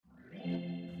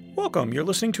Welcome. You're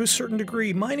listening to A Certain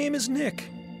Degree. My name is Nick.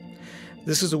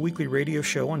 This is a weekly radio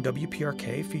show on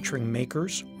WPRK featuring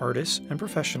makers, artists, and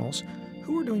professionals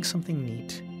who are doing something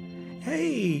neat.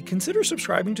 Hey, consider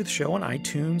subscribing to the show on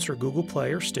iTunes or Google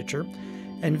Play or Stitcher,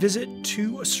 and visit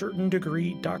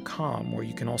toacertaindegree.com, where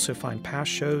you can also find past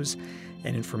shows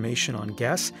and information on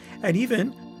guests, and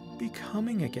even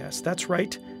becoming a guest. That's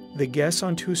right, the guests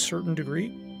on To a Certain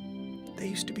Degree, they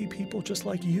used to be people just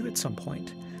like you at some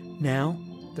point. Now,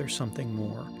 there's something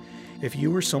more. If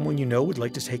you or someone you know would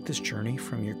like to take this journey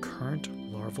from your current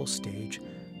larval stage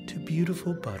to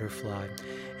beautiful butterfly,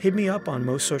 hit me up on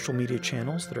most social media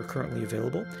channels that are currently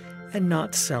available and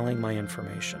not selling my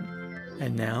information.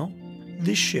 And now,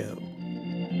 the show.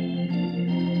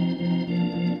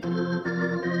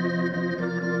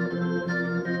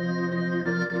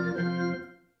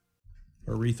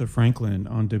 Aretha Franklin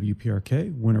on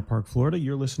WPRK, Winter Park, Florida.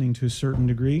 You're listening to A Certain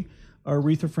Degree.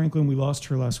 Aretha Franklin, we lost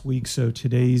her last week, so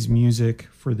today's music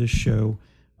for this show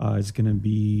is going to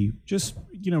be just,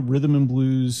 rhythm and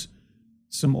blues,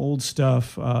 some old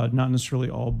stuff, not necessarily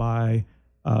all by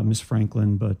Miss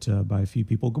Franklin, but by a few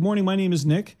people. Good morning, my name is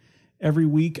Nick. Every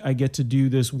week I get to do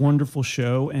this wonderful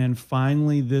show, and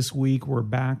finally this week we're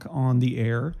back on the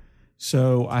air.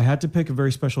 So I had to pick a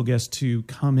very special guest to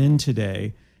come in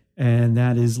today, and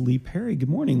that is Lee Perry. Good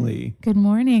morning, Lee. Good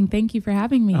morning. Thank you for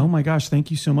having me. Oh my gosh, thank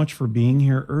you so much for being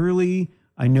here early.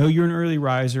 I know you're an early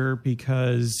riser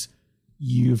because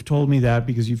you've told me that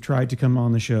because you've tried to come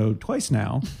on the show twice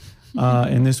now.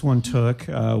 And this one took.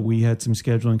 We had some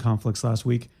scheduling conflicts last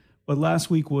week. But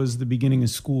last week was the beginning of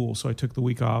school, so I took the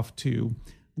week off to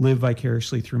live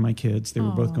vicariously through my kids. They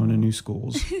were both going to new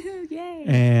schools. Yay.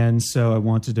 And so I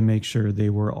wanted to make sure they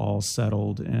were all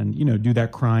settled and, do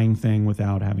that crying thing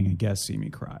without having a guest see me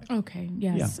cry. Okay.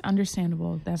 Yes. Yeah.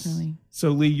 Understandable. Definitely.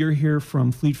 So, Lee, you're here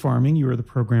from Fleet Farming. You are the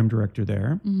program director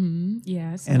there. Mm-hmm.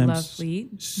 Yes. And I I'm love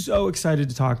Fleet. So excited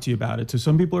to talk to you about it. So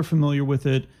some people are familiar with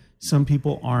it. Some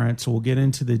people aren't. So we'll get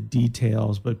into the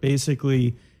details. But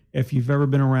basically, if you've ever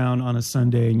been around on a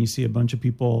Sunday and you see a bunch of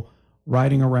people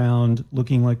riding around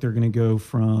looking like they're going to go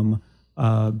from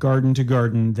garden to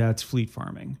garden, that's Fleet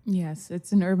Farming. Yes,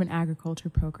 it's an urban agriculture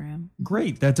program.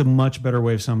 Great. That's a much better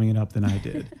way of summing it up than I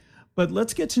did. But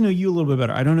let's get to know you a little bit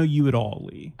better. I don't know you at all,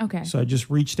 Lee. Okay. So I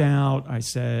just reached out. I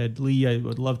said, Lee, I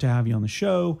would love to have you on the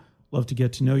show. Love to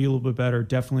get to know you a little bit better.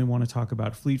 Definitely want to talk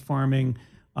about Fleet Farming.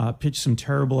 Pitch some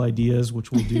terrible ideas,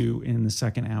 which we'll do in the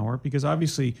second hour, because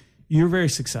obviously you're very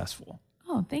successful.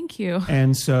 Oh, thank you.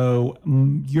 And so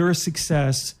your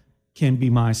success can be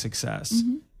my success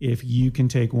if you can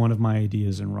take one of my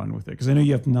ideas and run with it, because I know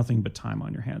you have nothing but time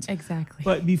on your hands. Exactly.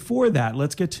 But before that,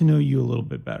 let's get to know you a little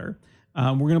bit better.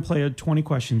 We're going to play a 20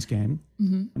 questions game.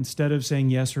 Instead of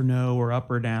saying yes or no or up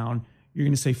or down, you're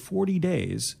going to say 40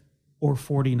 days or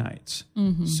 40 nights.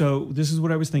 So this is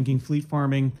what I was thinking. Fleet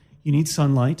Farming, you need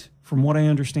sunlight. From what I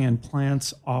understand,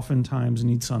 plants oftentimes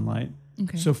need sunlight.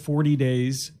 Okay. So 40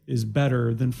 days is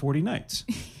better than 40 nights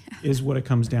is what it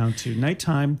comes down to.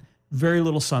 Nighttime, very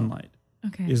little sunlight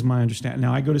is my understanding.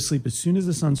 Now, I go to sleep as soon as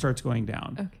the sun starts going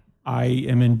down. Okay. I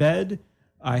am in bed.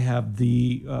 I have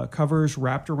the covers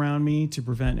wrapped around me to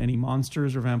prevent any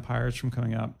monsters or vampires from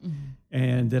coming up.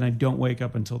 And then I don't wake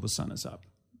up until the sun is up.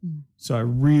 So I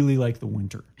really like the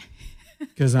winter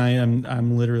because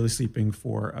I'm literally sleeping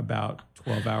for about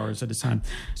 12 hours at a time.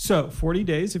 So 40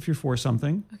 days if you're for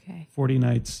something. Okay. 40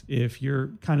 nights if you're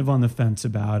kind of on the fence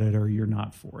about it or you're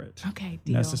not for it. Okay,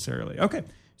 deal. Necessarily. Okay.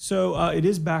 So it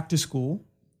is back to school.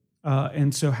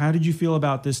 And so how did you feel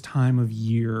about this time of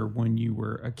year when you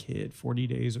were a kid? 40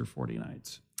 days or 40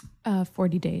 nights?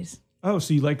 40 days. Oh,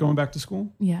 so you like going back to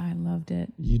school? Yeah, I loved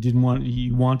it. You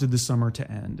wanted the summer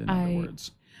to end, in other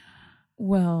words.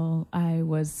 Well, I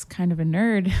was kind of a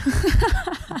nerd.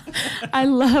 I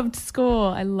loved school.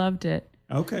 I loved it.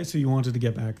 Okay, so you wanted to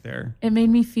get back there. It made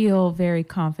me feel very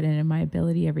confident in my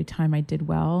ability every time I did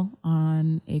well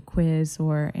on a quiz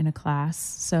or in a class.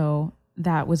 So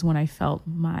that was when I felt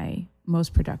my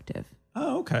most productive.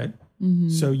 Oh, okay.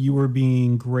 So you were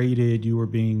being graded, you were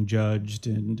being judged,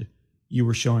 and you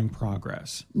were showing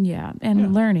progress. Yeah,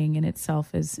 and learning in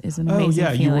itself is an amazing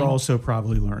feeling. You were also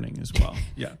probably learning as well.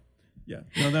 Yeah.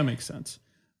 No, that makes sense.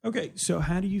 Okay, so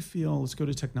how do you feel? Let's go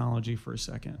to technology for a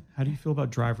second. How do you feel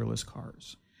about driverless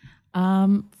cars?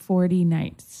 40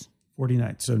 nights. 40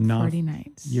 nights. So not 40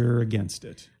 nights. You're against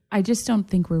it. I just don't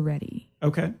think we're ready.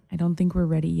 Okay. I don't think we're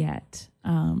ready yet.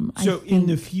 In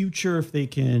the future, if they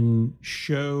can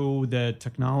show that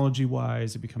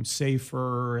technology-wise it becomes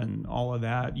safer and all of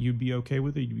that, you'd be okay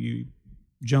with it? You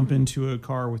jump into a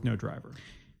car with no driver?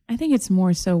 I think it's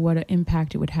more so what an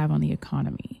impact it would have on the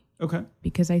economy. Okay.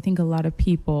 Because I think a lot of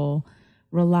people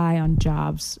rely on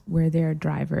jobs where they're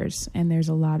drivers, and there's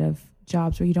a lot of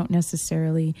jobs where you don't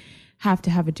necessarily have to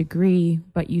have a degree,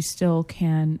 but you still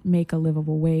can make a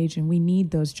livable wage, and we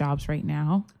need those jobs right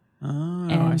now. Oh,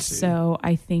 I And see. so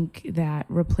I think that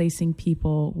replacing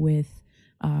people with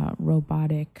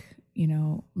robotic,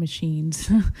 machines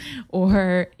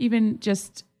or even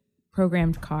just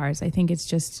programmed cars, I think it's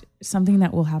just something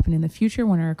that will happen in the future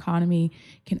when our economy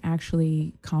can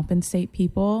actually compensate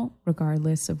people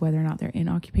regardless of whether or not they're in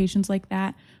occupations like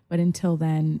that. But until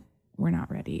then, we're not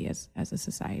ready as a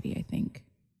society, I think.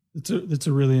 That's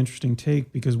a really interesting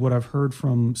take, because what I've heard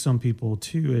from some people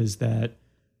too is that,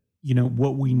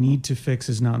 what we need to fix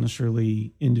is not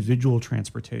necessarily individual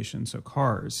transportation, so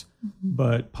cars,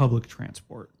 but public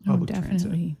transport, public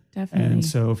transit. Definitely. And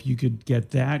so if you could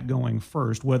get that going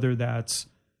first, whether that's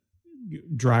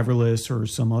driverless or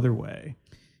some other way,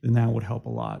 then that would help a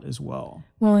lot as well.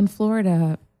 Well, in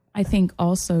Florida, I think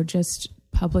also just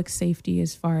public safety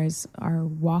as far as our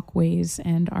walkways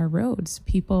and our roads.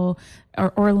 People,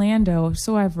 or Orlando,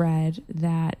 so I've read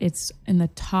that it's in the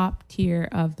top tier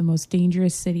of the most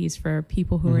dangerous cities for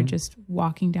people who are just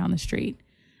walking down the street.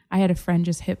 I had a friend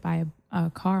just hit by a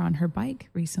car on her bike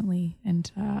recently, and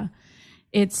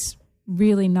it's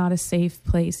really not a safe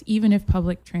place. Even if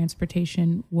public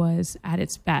transportation was at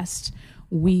its best,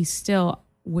 we still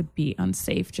would be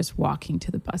unsafe just walking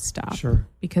to the bus stop. Sure.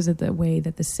 Because of the way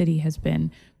that the city has been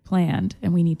planned,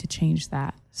 and we need to change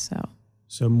that.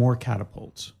 So more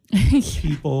catapults,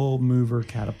 people mover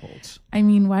catapults. I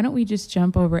mean, why don't we just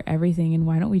jump over everything, and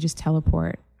why don't we just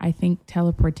teleport? I think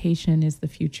teleportation is the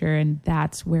future, and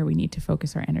that's where we need to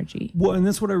focus our energy. Well, and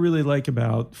that's what I really like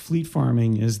about fleet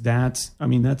farming is that's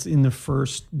in the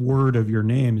first word of your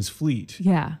name is fleet.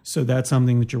 Yeah. So that's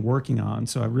something that you're working on.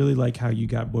 So I really like how you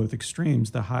got both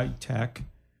extremes, the high tech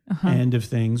end of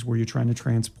things where you're trying to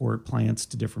transport plants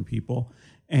to different people,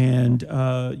 and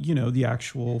the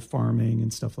actual farming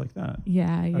and stuff like that. Yeah.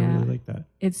 I really like that.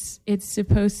 It's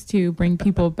supposed to bring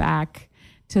people back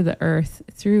to the earth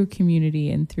through community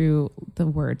and through the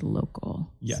word local.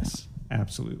 Yes,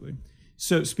 absolutely.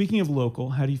 So speaking of local,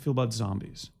 how do you feel about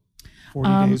zombies?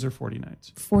 40 days or 40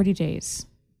 nights? 40 days.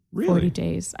 Really? 40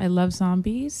 days. I love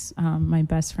zombies. My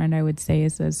best friend, I would say,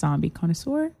 is a zombie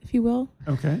connoisseur, if you will.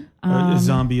 Okay. A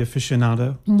zombie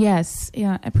aficionado? Yes.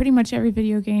 Yeah. Pretty much every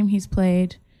video game he's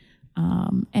played.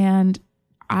 And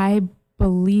I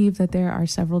believe that there are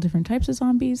several different types of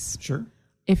zombies. Sure.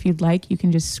 If you'd like, you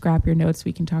can just scrap your notes.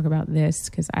 We can talk about this,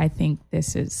 because I think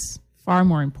this is far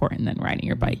more important than riding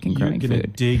your bike and growing You're going to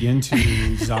food. dig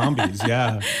into zombies,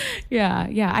 yeah.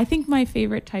 Yeah. I think my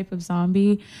favorite type of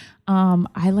zombie,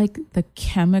 I like the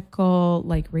chemical,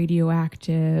 like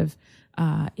radioactive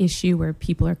issue where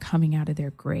people are coming out of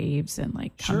their graves and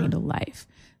like coming to life.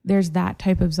 There's that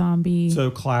type of zombie. So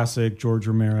classic George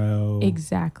Romero.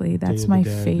 Exactly. That's Day of my the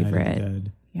Dead, Night of the favorite.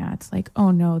 Dead. Yeah, it's like,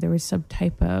 oh no, there was some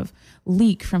type of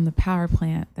leak from the power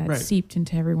plant that Right. seeped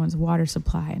into everyone's water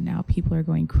supply, and now people are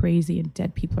going crazy and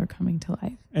dead people are coming to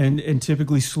life. And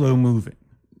typically slow moving.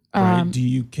 Right? Do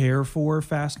you care for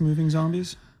fast moving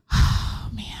zombies? Oh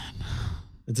man.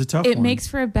 It's a tough It one. makes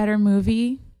for a better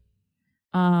movie.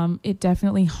 It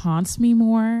definitely haunts me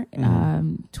more.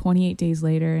 28 Days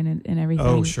Later and everything.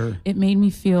 Oh, sure. It made me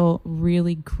feel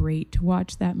really great to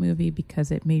watch that movie because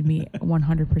it made me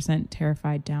 100%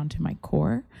 terrified down to my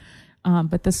core.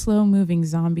 But the slow moving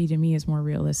zombie to me is more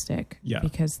realistic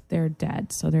because they're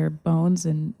dead. So their bones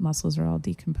and muscles are all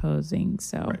decomposing.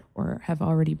 Or have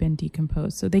already been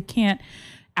decomposed. So they can't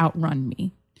outrun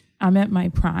me. I'm at my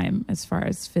prime as far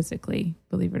as physically,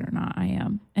 believe it or not, I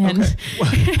am. And Okay.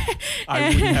 Well, I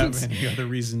wouldn't have any other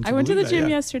reason to I went to the believe that, gym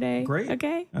yeah. yesterday. Great.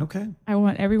 Okay. Okay. I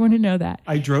want everyone to know that.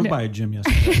 I drove by a gym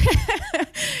yesterday.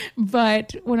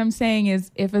 But what I'm saying is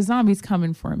if a zombie's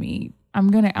coming for me, I'm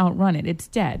going to outrun it. It's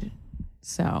dead.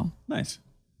 So Nice.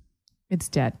 it's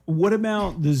dead. What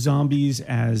about the zombies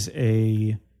as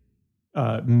a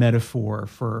metaphor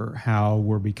for how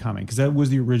we're becoming? Because that was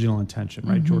the original intention,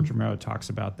 right? George Romero talks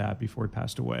about that before he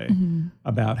passed away,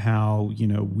 about how,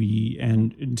 we,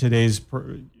 and in today's,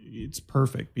 it's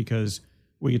perfect because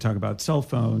we could talk about cell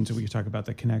phones and we could talk about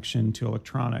the connection to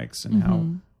electronics and how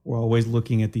we're always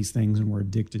looking at these things and we're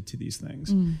addicted to these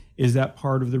things. Is that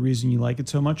part of the reason you like it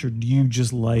so much, or do you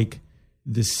just like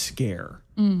the scare?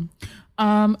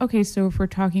 Okay, so if we're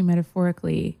talking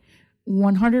metaphorically,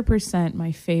 100%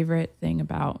 my favorite thing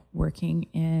about working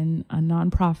in a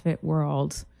nonprofit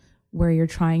world where you're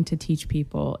trying to teach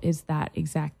people is that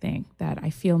exact thing, that I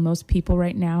feel most people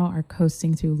right now are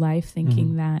coasting through life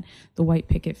thinking that the white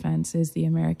picket fence is the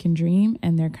American dream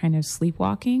and they're kind of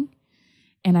sleepwalking.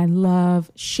 And I love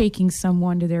shaking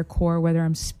someone to their core, whether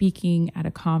I'm speaking at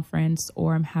a conference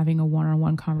or I'm having a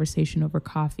one-on-one conversation over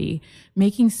coffee,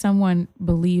 making someone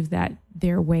believe that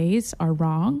their ways are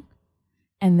wrong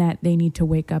and that they need to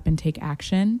wake up and take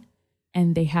action,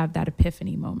 and they have that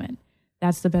epiphany moment.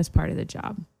 That's the best part of the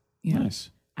job. You know? Nice.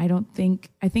 I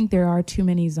think there are too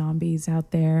many zombies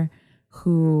out there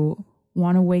who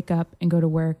want to wake up and go to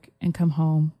work and come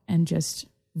home and just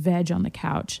veg on the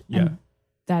couch. Yeah. And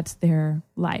that's their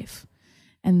life.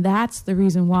 And that's the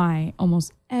reason why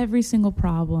almost every single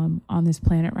problem on this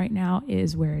planet right now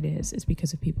is where it is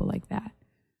because of people like that.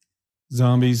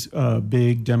 Zombies,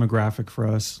 big demographic for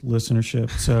us,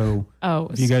 listenership. So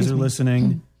if you guys are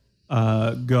listening,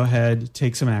 go ahead,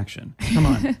 take some action. Come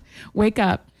on. Wake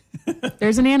up.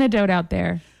 There's an antidote out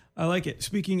there. I like it.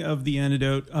 Speaking of the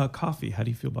antidote, coffee. How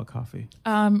do you feel about coffee?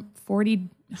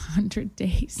 100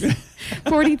 days,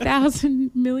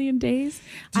 40,000 million days.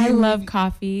 I love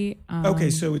coffee. Okay,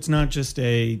 so it's not just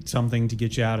something to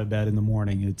get you out of bed in the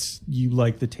morning. It's you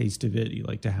like the taste of it. You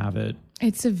like to have it.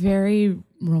 It's a very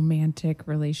romantic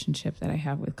relationship that I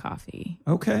have with coffee.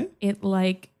 Okay.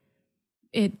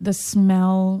 The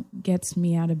smell gets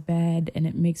me out of bed, and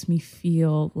it makes me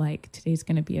feel like today's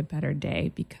going to be a better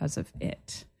day because of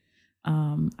it.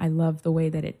 I love the way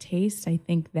that it tastes. I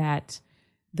think that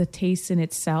the taste in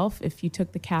itself, if you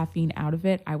took the caffeine out of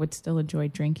it, I would still enjoy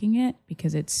drinking it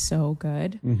because it's so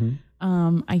good.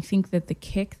 Mm-hmm. I think that the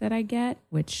kick that I get,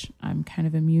 which I'm kind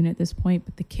of immune at this point,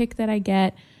 but the kick that I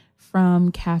get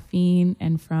from caffeine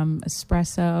and from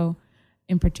espresso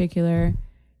in particular,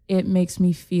 it makes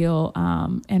me feel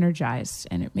energized,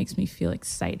 and it makes me feel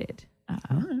excited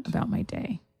about my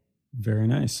day. Very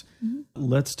nice. Mm-hmm.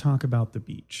 Let's talk about the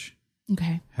beach.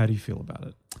 Okay. How do you feel about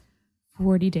it?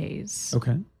 40 days.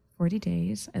 Okay. 40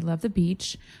 days. I love the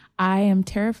beach. I am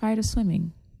terrified of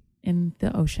swimming in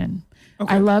the ocean.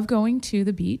 Okay. I love going to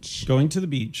the beach. Going to the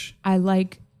beach. I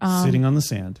like sitting on the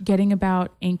sand. Getting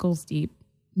about ankles deep,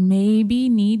 maybe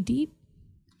knee deep.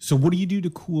 So what do you do to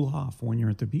cool off when you're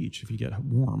at the beach if you get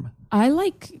warm? I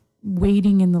like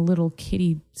wading in the little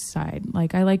kiddie side.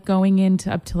 Like I like going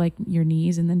up to like your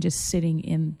knees and then just sitting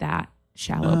in that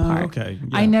shallow part. Okay.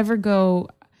 Yeah. I never go.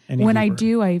 Any when deeper. I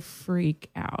do, I freak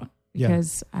out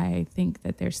because I think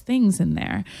that there's things in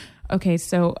there. Okay,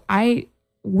 so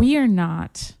we are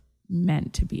not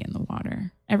meant to be in the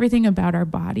water. Everything about our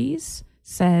bodies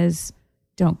says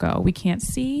don't go. We can't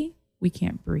see, we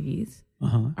can't breathe.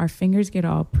 Our fingers get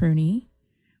all pruny,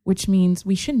 which means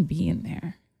we shouldn't be in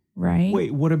there, right?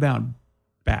 Wait, what about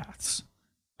baths?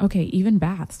 Okay, even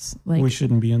baths. Like We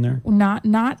shouldn't be in there?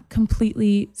 not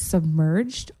completely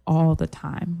submerged all the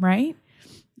time, right?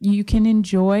 You can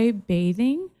enjoy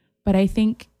bathing, but I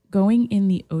think going in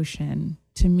the ocean,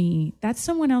 to me, that's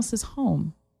someone else's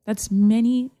home. That's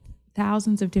many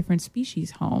thousands of different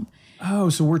species' home. Oh,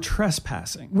 so we're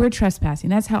trespassing. We're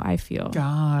trespassing. That's how I feel.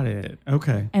 Got it.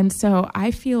 Okay. And so I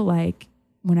feel like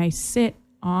when I sit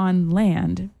on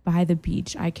land by the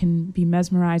beach, I can be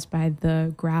mesmerized by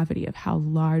the gravity of how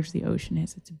large the ocean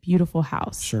is. It's a beautiful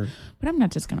house. Sure. But I'm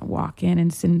not just going to walk in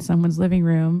and sit in someone's living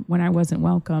room when I wasn't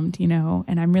welcomed,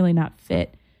 and I'm really not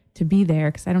fit to be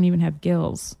there because I don't even have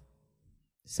gills.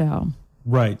 So.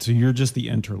 Right. So you're just the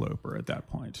interloper at that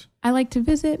point. I like to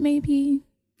visit maybe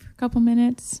for a couple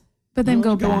minutes, but then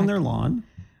go back. Go on their lawn.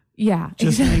 Yeah.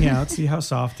 Just hang out, see how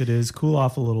soft it is, cool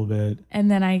off a little bit.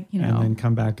 And then and then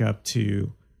come back up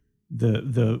to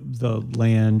the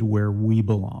land where we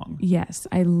belong. Yes.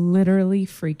 I literally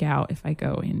freak out if I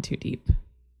go in too deep.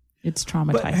 It's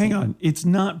traumatizing. But hang on. It's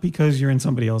not because you're in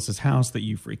somebody else's house that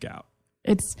you freak out.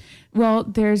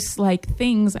 There's like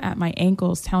things at my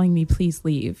ankles telling me, please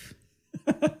leave.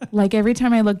 Like every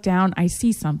time I look down, I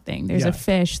see something. There's a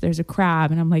fish, there's a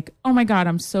crab, and I'm like, oh my God,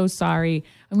 I'm so sorry.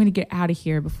 I'm going to get out of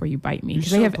here before you bite me.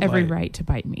 Because they have every right to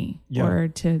bite me or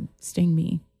to sting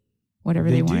me, whatever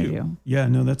they want to do. Yeah,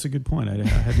 no, that's a good point. I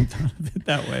hadn't thought of it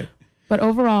that way. But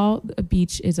overall, a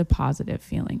beach is a positive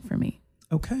feeling for me.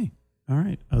 Okay. All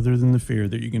right. Other than the fear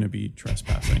that you're going to be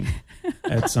trespassing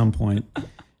at some point.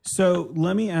 So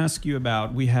let me ask you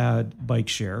about, we had bike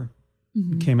share.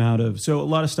 Came out of, so a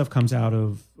lot of stuff comes out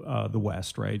of the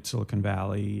West, right? Silicon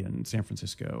Valley and San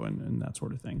Francisco and that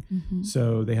sort of thing.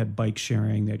 So they had bike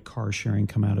sharing, they had car sharing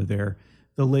come out of there.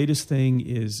 The latest thing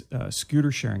is scooter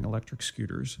sharing, electric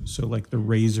scooters. So like the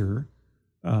Razor,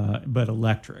 but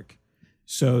electric.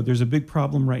 So there's a big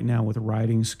problem right now with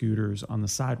riding scooters on the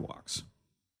sidewalks,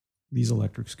 these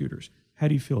electric scooters. How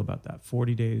do you feel about that?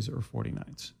 40 days or 40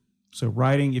 nights? So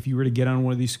riding, if you were to get on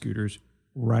one of these scooters,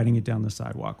 riding it down the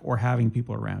sidewalk or having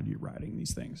people around you riding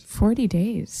these things. 40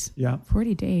 days. Yeah.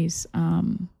 40 days.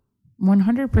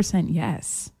 100%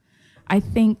 yes. I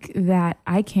think that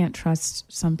I can't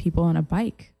trust some people on a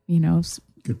bike, you know.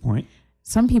 Good point.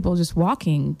 Some people just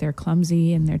walking, they're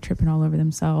clumsy and they're tripping all over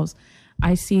themselves.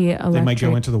 I see electric. They might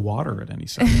go into the water at any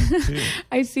second too.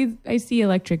 I see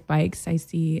electric bikes. I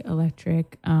see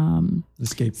electric the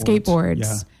skateboards.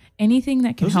 Yeah. Anything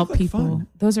that can Those help look like people. fun.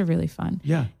 Those are really fun.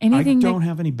 Yeah. Anything I don't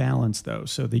have any balance though,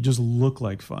 so they just look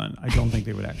like fun. I don't think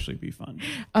they would actually be fun.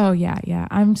 Oh yeah.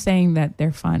 I'm saying that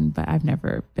they're fun, but I've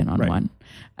never been on Right. one.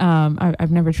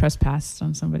 I've never trespassed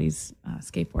on somebody's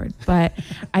skateboard. But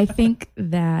I think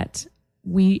that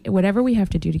whatever we have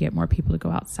to do to get more people to go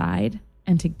outside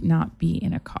and to not be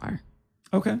in a car.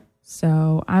 Okay.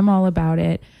 So I'm all about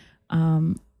it.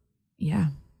 Yeah,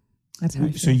 that's how I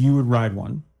feel. So you would ride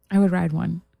one. I would ride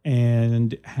one.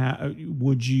 And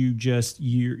would you just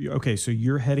okay? So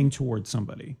you're heading towards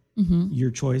somebody. Mm-hmm. Your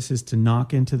choice is to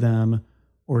knock into them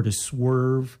or to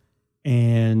swerve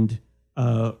and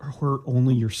hurt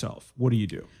only yourself. What do you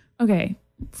do? Okay.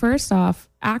 First off,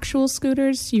 actual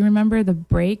scooters, you remember the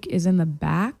brake is in the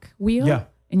back wheel? Yeah.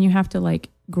 And you have to like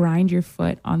grind your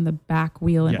foot on the back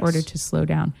wheel in Yes. order to slow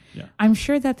down. Yeah. I'm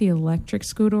sure that the electric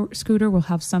scooter will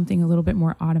have something a little bit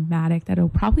more automatic that'll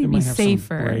probably It be might have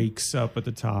safer. some brakes up at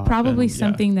the top. Probably and, yeah.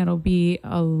 something that'll be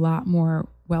a lot more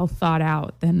well thought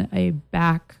out than a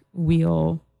back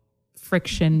wheel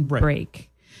friction Right. brake.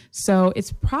 So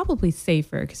it's probably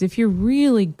safer because if you're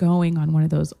really going on one of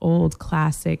those old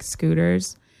classic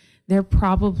scooters, they're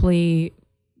probably,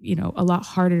 you know, a lot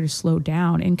harder to slow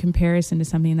down in comparison to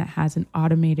something that has an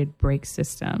automated brake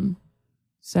system.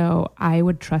 So I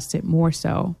would trust it more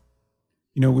so.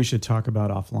 You know, what we should talk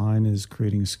about offline is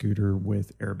creating a scooter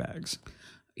with airbags.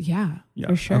 Yeah, Yeah.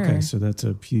 for sure. Okay, so that's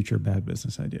a future bad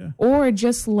business idea. Or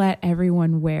just let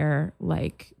everyone wear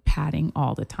like padding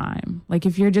all the time. Like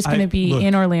if you're just going to be look,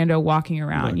 in Orlando walking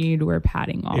around, look, you need to wear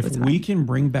padding all the If time. we can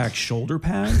bring back shoulder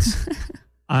pads,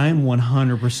 I'm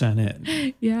 100%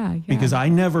 in. Yeah. Because I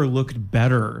never looked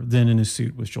better than in a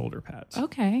suit with shoulder pads.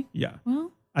 Okay. Yeah.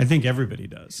 Well, I think everybody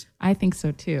does. I think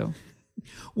so too.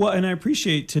 Well, and I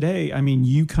appreciate today, I mean,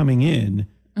 you coming in,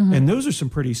 and those are some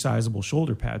pretty sizable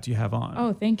shoulder pads you have on.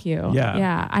 Oh, thank you. Yeah.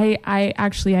 Yeah.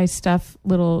 I stuff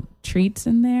little treats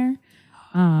in there.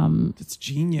 That's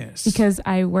genius. Because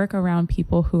I work around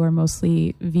people who are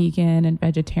mostly vegan and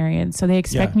vegetarian. So they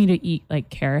expect me to eat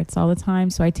like carrots all the time.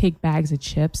 So I take bags of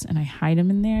chips and I hide them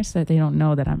in there so that they don't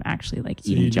know that I'm actually like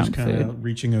eating junk just kind food. of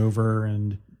reaching over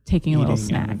and Taking a little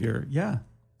eating out snack. of yeah,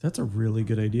 that's a really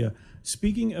good idea.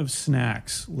 Speaking of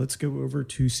snacks, let's go over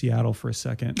to Seattle for a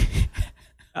second.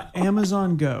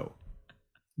 Amazon Go.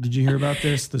 Did you hear about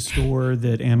this? The store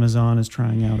that Amazon is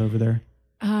trying out over there?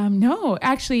 No,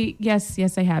 actually, yes,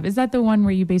 I have. Is that the one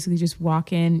where you basically just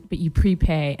walk in, but you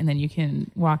prepay and then you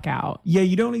can walk out? Yeah,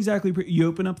 you don't exactly. You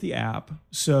open up the app,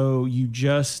 so you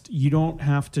don't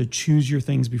have to choose your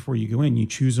things before you go in. You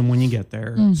choose them when you get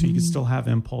there, so you can still have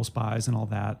impulse buys and all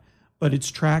that. But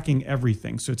it's tracking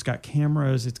everything. So it's got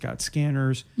cameras, it's got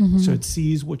scanners, so it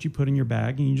sees what you put in your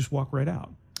bag, and you just walk right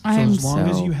out. So as long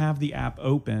as you have the app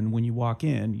open when you walk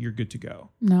in, you're good to go.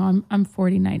 No, I'm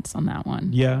 40 nights on that one.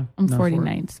 Yeah, I'm 40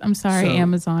 nights. I'm sorry, So-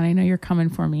 Amazon. I know you're coming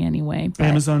for me anyway. But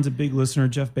Amazon's a big listener.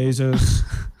 Jeff Bezos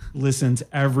listens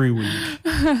every week.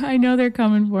 I know they're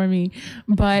coming for me.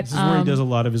 But This is where he does a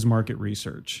lot of his market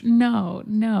research. No.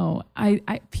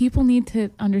 I people need to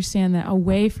understand that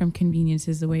away from convenience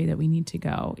is the way that we need to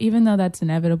go. Even though that's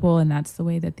inevitable and that's the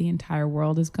way that the entire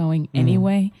world is going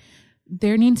anyway,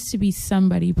 there needs to be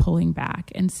somebody pulling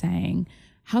back and saying,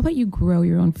 how about you grow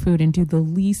your own food and do the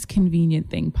least convenient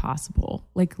thing possible?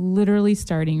 Like literally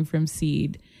starting from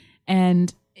seed.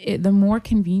 And the more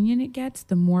convenient it gets,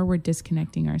 the more we're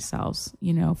disconnecting ourselves,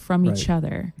 from each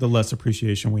other. The less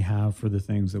appreciation we have for the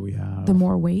things that we have. The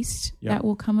more waste that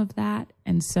will come of that.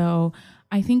 And so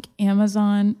I think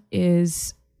Amazon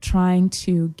is trying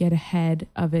to get ahead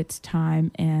of its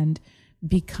time and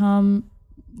become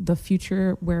the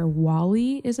future where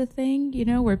Wall-E is a thing,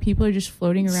 where people are just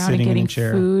floating around Sitting in and a getting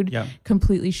chair. food Yep.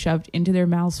 completely shoved into their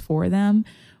mouths for them.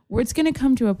 Where it's going to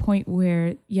come to a point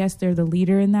where, yes, they're the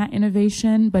leader in that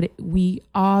innovation, but we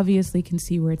obviously can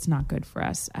see where it's not good for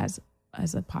us as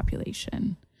a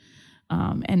population.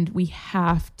 And we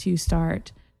have to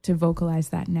start to vocalize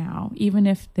that now, even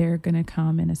if they're going to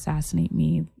come and assassinate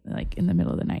me like in the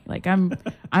middle of the night. Like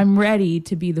I'm ready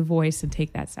to be the voice and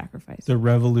take that sacrifice. The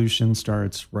revolution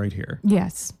starts right here.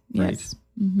 Yes. Right. Yes.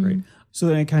 Mm-hmm. Right. So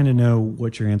then I kind of know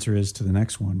what your answer is to the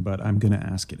next one, but I'm going to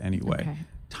ask it anyway. Okay.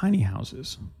 Tiny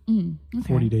houses, Okay.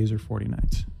 40 days or 40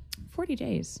 nights. 40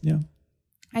 days. Yeah.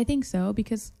 I think so,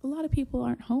 because a lot of people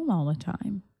aren't home all the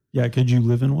time. Yeah. Could you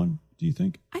live in one, do you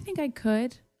think? I think I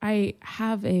could. I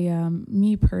have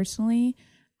me personally,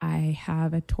 I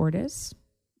have a tortoise,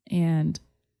 and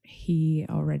he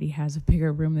already has a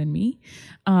bigger room than me.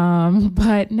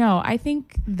 But no, I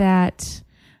think that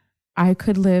I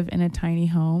could live in a tiny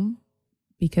home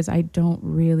because I don't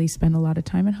really spend a lot of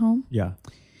time at home. Yeah.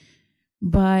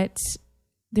 But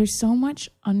there's so much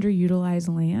underutilized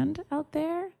land out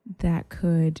there that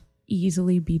could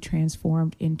easily be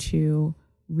transformed into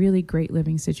really great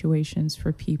living situations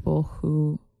for people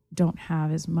who don't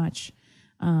have as much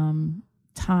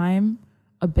time,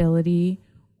 ability,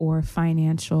 or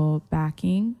financial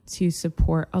backing to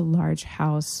support a large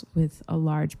house with a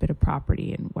large bit of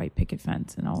property and white picket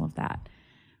fence and all of that.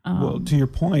 Well, to your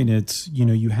point, it's,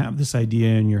 you have this idea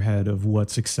in your head of what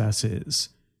success is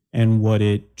and what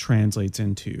it translates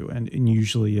into. And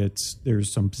usually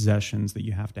there's some possessions that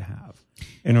you have to have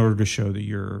in order to show that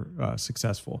you're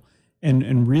successful.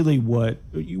 And really what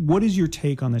is your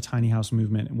take on the tiny house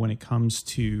movement when it comes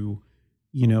to,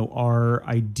 our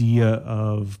idea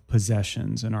of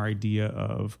possessions and our idea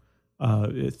of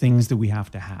things that we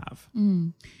have to have?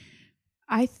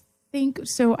 I think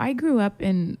so. I grew up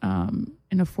in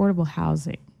affordable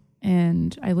housing,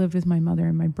 and I lived with my mother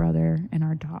and my brother and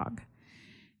our dog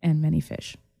and many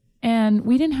fish. And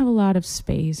we didn't have a lot of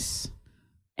space,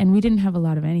 and we didn't have a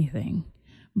lot of anything.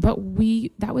 But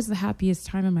that was the happiest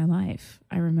time of my life.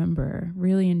 I remember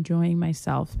really enjoying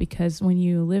myself, because when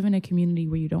you live in a community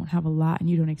where you don't have a lot and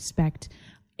you don't expect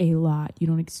a lot, you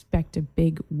don't expect a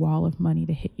big wall of money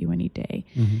to hit you any day,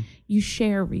 you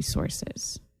share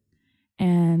resources.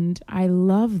 And I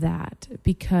love that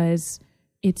because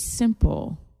it's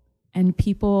simple and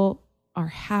people are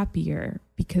happier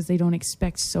because they don't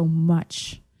expect so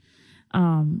much.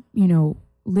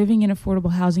 Living in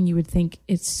affordable housing, you would think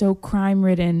it's so crime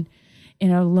ridden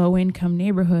in a low income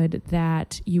neighborhood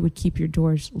that you would keep your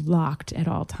doors locked at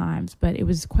all times. But it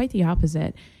was quite the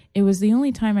opposite. It was the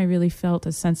only time I really felt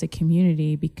a sense of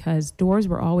community, because doors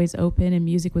were always open and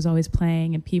music was always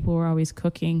playing and people were always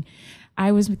cooking.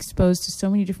 I was exposed to so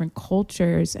many different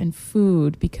cultures and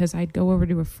food because I'd go over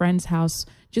to a friend's house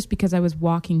just because I was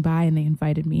walking by and they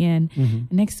invited me in.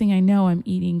 The next thing I know, I'm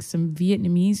eating some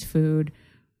Vietnamese food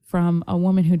from a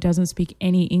woman who doesn't speak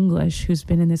any English, who's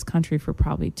been in this country for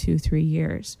probably 2-3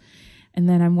 years. And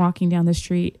then I'm walking down the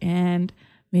street and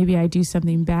maybe I do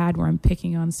something bad where I'm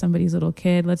picking on somebody's little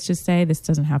kid. Let's just say, this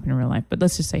doesn't happen in real life, but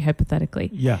let's just say hypothetically.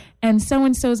 Yeah. And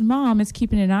so-and-so's mom is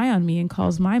keeping an eye on me and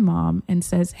calls my mom and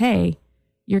says, hey,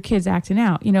 your kid's acting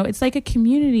out. It's like a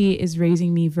community is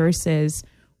raising me versus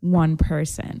one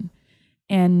person.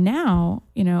 And now,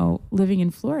 living in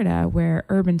Florida where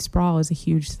urban sprawl is a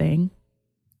huge thing,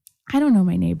 I don't know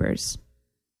my neighbors.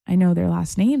 I know their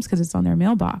last names because it's on their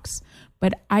mailbox,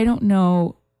 but I don't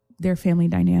know their family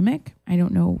dynamic. I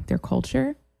don't know their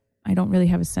culture. I don't really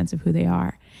have a sense of who they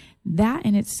are. That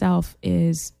in itself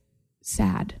is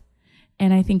sad.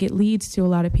 And I think it leads to a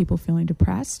lot of people feeling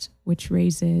depressed, which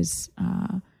raises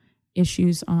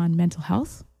issues on mental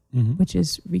health, which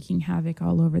is wreaking havoc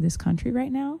all over this country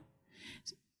right now.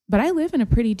 But I live in a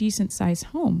pretty decent sized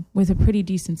home with a pretty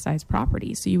decent sized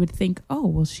property. So you would think, oh,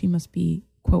 well, she must be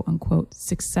quote unquote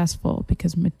successful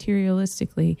because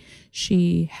materialistically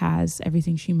she has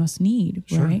everything she must need,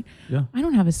 right? Yeah. I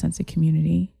don't have a sense of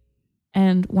community.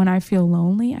 And when I feel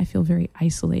lonely, I feel very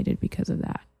isolated because of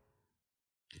that.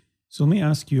 So let me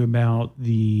ask you about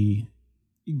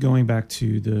going back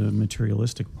to the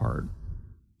materialistic part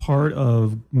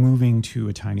of moving to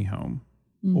a tiny home.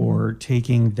 Or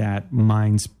taking that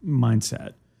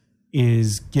mindset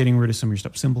is getting rid of some of your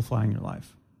stuff, simplifying your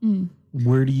life.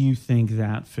 Where do you think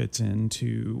that fits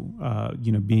into,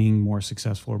 being more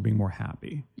successful or being more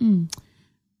happy?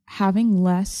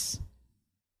 Having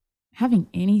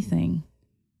anything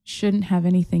shouldn't have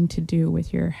anything to do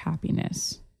with your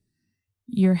happiness.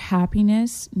 Your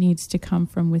happiness needs to come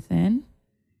from within,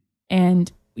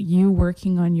 and you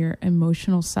working on your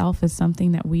emotional self is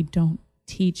something that we don't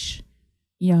teach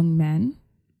young men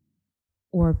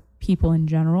or people in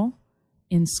general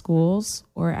in schools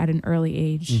or at an early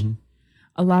age.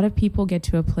 A lot of people get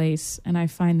to a place, and I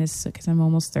find this because I'm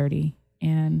almost 30,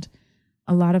 and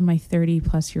a lot of my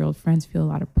 30-plus-year-old friends feel a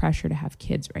lot of pressure to have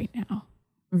kids right now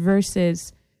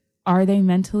versus are they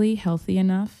mentally healthy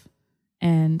enough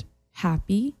and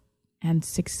happy and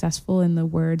successful in the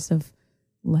words of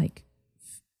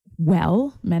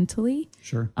mentally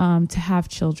to have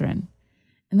children.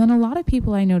 And then a lot of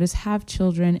people I notice have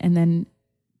children and then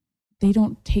they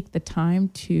don't take the time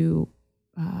to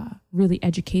really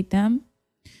educate them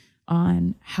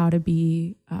on how to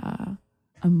be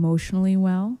emotionally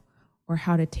well or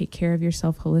how to take care of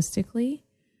yourself holistically,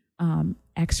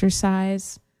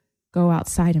 exercise, go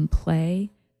outside and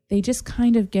play. They just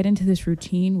kind of get into this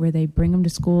routine where they bring them to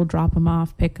school, drop them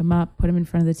off, pick them up, put them in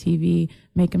front of the TV,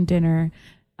 make them dinner,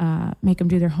 make them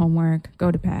do their homework,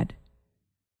 go to bed.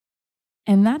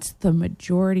 And that's the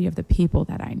majority of the people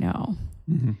that I know.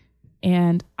 Mm-hmm.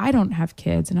 And I don't have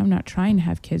kids, and I'm not trying to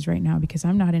have kids right now because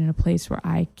I'm not in a place where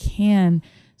I can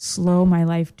slow my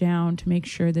life down to make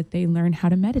sure that they learn how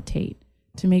to meditate,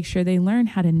 to make sure they learn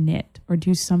how to knit or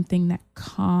do something that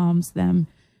calms them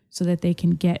so that they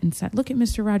can get inside. Look at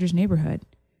Mr. Rogers' Neighborhood.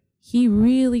 He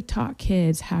really taught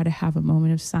kids how to have a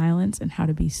moment of silence and how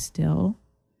to be still.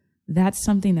 That's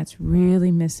something that's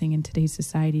really missing in today's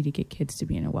society to get kids to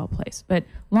be in a well place. But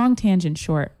long tangent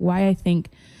short, why I think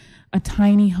a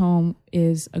tiny home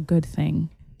is a good thing.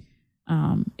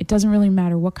 It doesn't really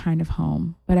matter what kind of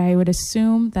home, but I would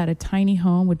assume that a tiny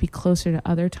home would be closer to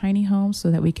other tiny homes so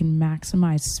that we can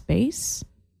maximize space.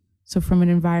 So from an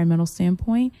environmental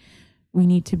standpoint, we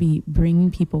need to be bringing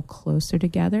people closer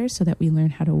together so that we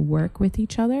learn how to work with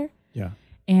each other. Yeah.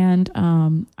 And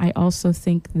I also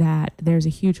think that there's a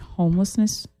huge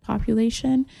homelessness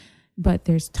population, but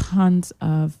there's tons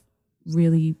of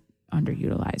really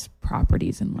underutilized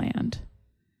properties and land.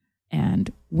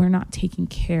 And we're not taking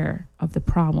care of the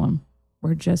problem.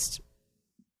 We're just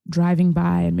driving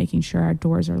by and making sure our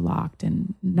doors are locked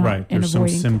and not right. and There's some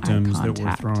avoiding symptoms eye that we're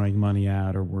contact. throwing money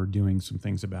at or we're doing some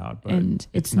things about, but And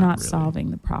it's not really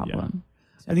solving the problem.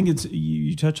 Yeah. So. I think it's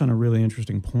you touch on a really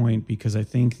interesting point because I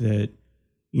think that,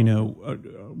 you know,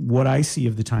 what I see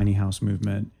of the tiny house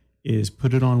movement is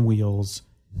put it on wheels,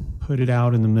 put it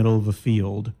out in the middle of a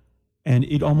field, and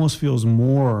it almost feels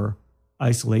more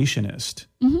isolationist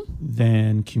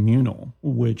than communal,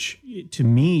 which to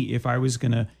me, if I was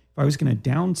gonna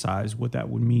downsize, what that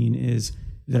would mean is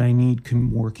that I need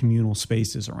more communal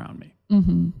spaces around me.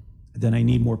 Mm-hmm. Then I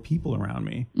need more people around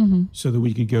me so that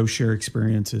we could go share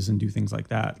experiences and do things like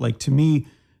that. Like to me,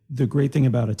 the great thing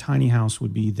about a tiny house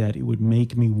would be that it would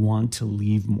make me want to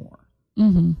leave more.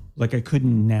 Mm-hmm. Like I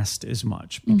couldn't nest as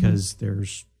much because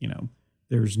there's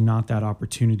not that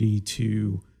opportunity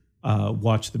to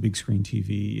watch the big screen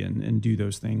TV and do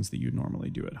those things that you'd normally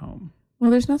do at home. Well,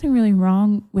 there's nothing really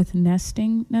wrong with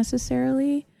nesting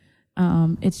necessarily.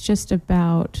 It's just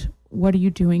about what are you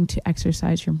doing to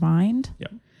exercise your mind.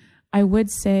 Yep. I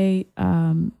would say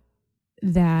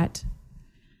that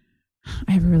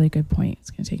I have a really good point. It's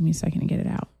going to take me a second to get it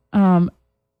out.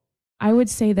 I would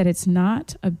say that it's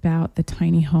not about the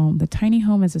tiny home. The tiny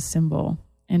home is a symbol,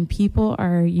 and people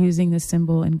are using the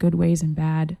symbol in good ways and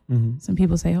bad. Mm-hmm. Some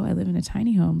people say, oh, I live in a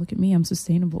tiny home. Look at me. I'm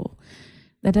sustainable.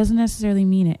 That doesn't necessarily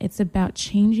mean it. It's about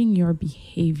changing your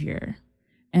behavior.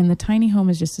 And the tiny home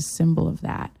is just a symbol of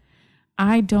that.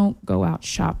 I don't go out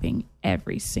shopping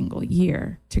every single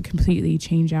year to completely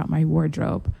change out my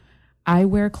wardrobe. I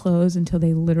wear clothes until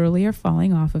they literally are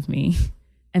falling off of me.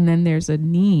 And then there's a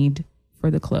need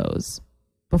for the clothes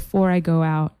before I go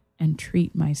out and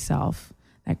treat myself.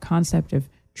 That concept of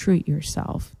treat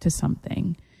yourself to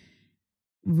something.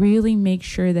 Really make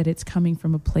sure that it's coming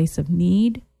from a place of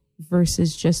need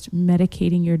versus just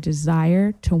medicating your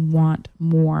desire to want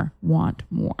more.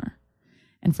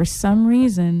 And for some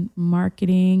reason,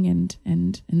 marketing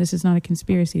and this is not a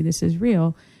conspiracy, this is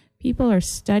real, people are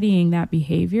studying that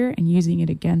behavior and using it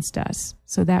against us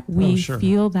so that we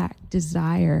feel that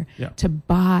desire to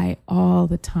buy all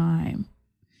the time.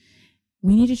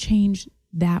 We need to change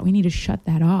that. We need to shut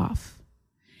that off.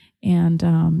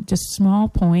 And just small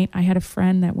point, I had a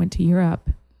friend that went to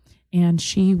Europe and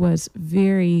she was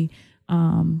very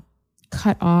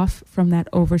cut off from that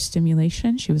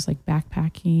overstimulation. She was like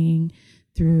backpacking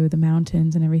through the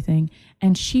mountains and everything.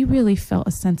 And she really felt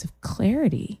a sense of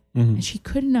clarity. Mm-hmm. And she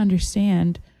couldn't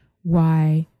understand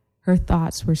why her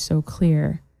thoughts were so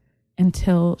clear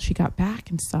until she got back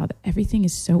and saw that everything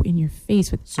is so in your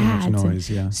face with so ads much noise,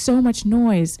 and so much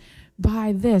noise.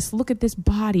 Buy this, look at this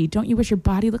body. Don't you wish your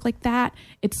body looked like that?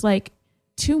 It's like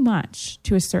too much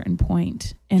to a certain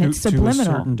point, and it's subliminal.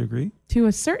 To a certain degree? To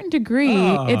a certain degree,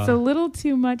 it's a little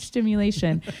too much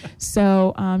stimulation.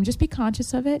 So just be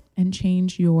conscious of it and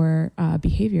change your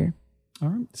behavior. All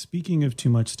right. Speaking of too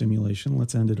much stimulation,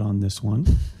 let's end it on this one.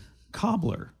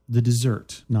 Cobbler, the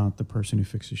dessert, not the person who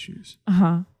fixes shoes.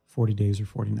 40 days or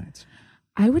 40 nights?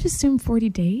 I would assume 40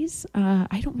 days.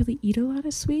 I don't really eat a lot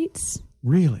of sweets.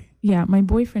 Really? Yeah, my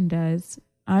boyfriend does.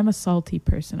 I'm a salty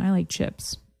person. I like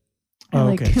chips.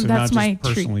 Okay, so that's not my just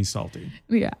personally treat. salty.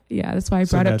 Yeah. That's why I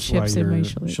brought up chips in my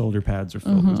shoulder pads are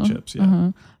filled with chips.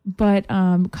 Yeah. But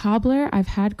cobbler, I've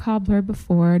had cobbler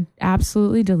before.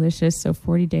 Absolutely delicious. So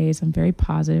 40 days. I'm very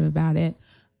positive about it.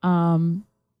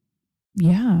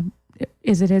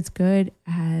 Is it as good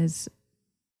as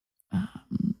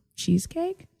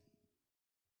cheesecake?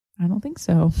 I don't think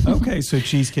so. Okay, so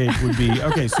cheesecake would be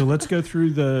okay. So let's go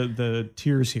through the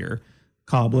tiers here: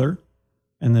 cobbler,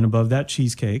 and then above that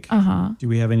cheesecake. Do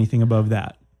we have anything above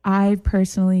that? I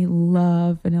personally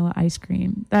love vanilla ice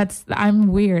cream. I'm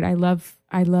weird. I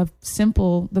love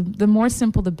simple. The more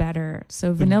simple, the better.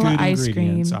 So vanilla ice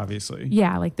cream, obviously.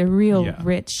 Yeah, like the real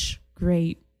rich,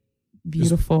 great,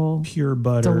 beautiful, just pure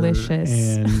butter, delicious,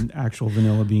 and actual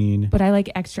vanilla bean. But I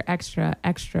like extra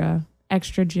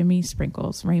Jimmy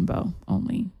sprinkles, rainbow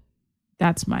only.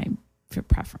 That's my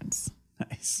preference.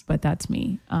 Nice. But that's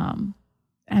me.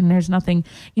 And there's nothing,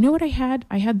 you know what I had?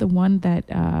 I had the one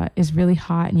that is really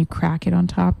hot and you crack it on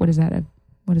top. What is that?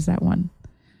 What is that one?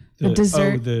 The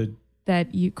dessert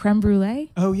that you, creme brulee.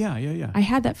 Oh yeah, yeah, yeah. I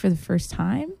had that for the first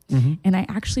time and I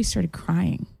actually started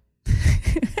crying.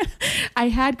 I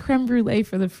had creme brulee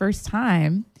for the first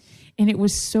time and it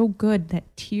was so good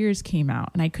that tears came out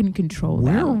and I couldn't control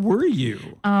them. Where were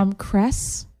you?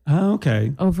 Cress. Oh,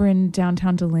 okay. Over in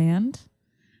downtown DeLand.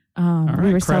 All right,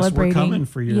 we were Cress, celebrating. We're coming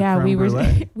for your creme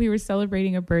brulee. We were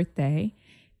celebrating a birthday,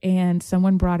 and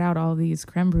someone brought out all these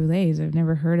creme brulees. I've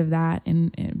never heard of that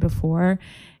before,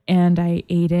 and I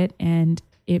ate it, and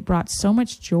it brought so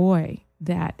much joy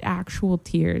that actual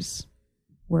tears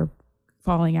were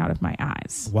falling out of my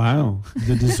eyes. Wow,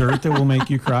 the dessert that will make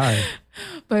you cry.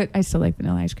 But I still like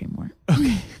vanilla ice cream more.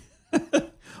 Okay.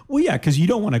 Well, yeah, because you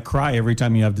don't want to cry every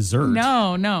time you have dessert.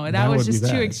 No, that was just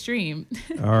too extreme.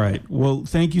 All right. Well,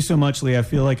 thank you so much, Lee. I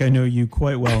feel like I know you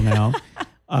quite well now.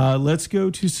 Let's go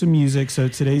to some music. So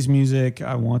today's music,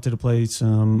 I wanted to play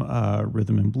some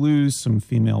rhythm and blues, some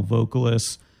female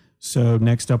vocalists. So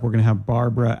next up, we're going to have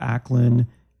Barbara Acklin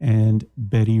and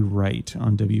Betty Wright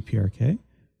on WPRK,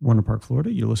 Winter Park, Florida.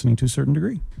 You're listening to A Certain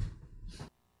Degree.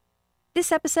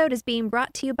 This episode is being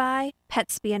brought to you by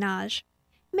Petspionage.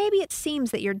 Maybe it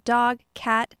seems that your dog,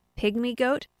 cat, pygmy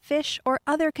goat, fish, or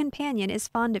other companion is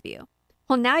fond of you.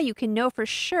 Well, now you can know for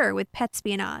sure with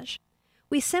Petspionage.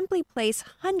 We simply place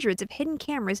hundreds of hidden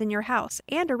cameras in your house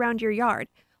and around your yard,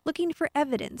 looking for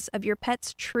evidence of your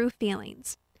pet's true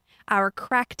feelings. Our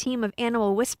crack team of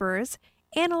animal whisperers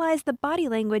analyze the body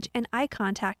language and eye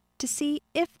contact to see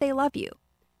if they love you,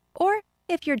 or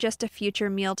if you're just a future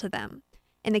meal to them.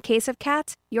 In the case of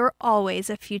cats, you're always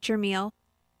a future meal.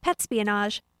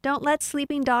 Petspionage. Don't let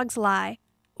sleeping dogs lie.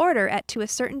 Order at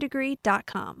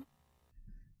toacertaindegree.com.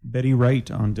 Betty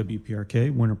Wright on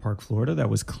WPRK, Winter Park, Florida.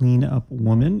 That was Clean Up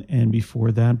Woman. And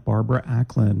before that, Barbara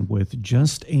Acklin with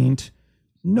Just Ain't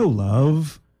No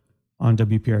Love on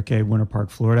WPRK, Winter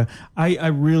Park, Florida. I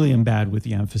really am bad with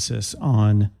the emphasis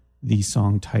on these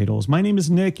song titles. My name is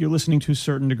Nick. You're listening to A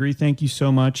Certain Degree. Thank you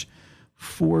so much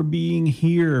for being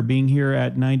here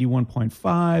at 91.5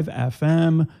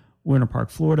 FM. Winter Park,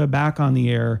 Florida, back on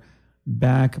the air,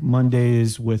 back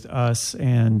Mondays with us,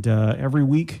 and every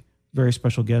week, very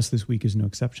special guest. This week is no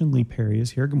exception. Lee Perry is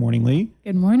here. Good morning, Lee.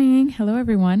 Good morning. Hello,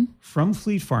 everyone. From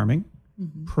Fleet Farming,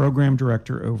 program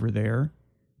director over there,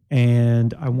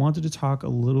 and I wanted to talk a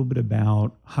little bit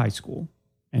about high school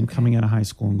and coming out of high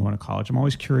school and going to college. I'm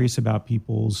always curious about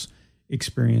people's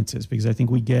experiences because I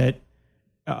think we get,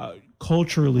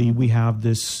 culturally, we have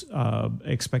this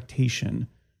expectation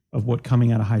of what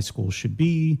coming out of high school should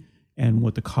be and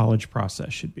what the college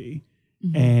process should be.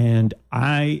 And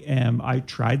I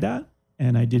tried that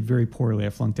and I did very poorly.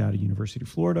 I flunked out of University of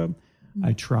Florida.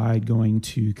 I tried going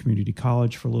to community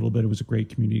college for a little bit. It was a great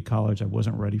community college. I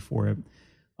wasn't ready for it.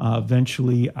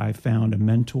 Eventually I found a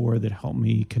mentor that helped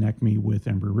me connect me with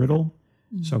Embry-Riddle.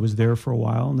 So I was there for a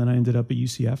while and then I ended up at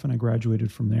UCF and I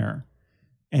graduated from there.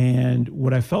 And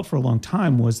what I felt for a long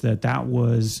time was that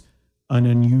was an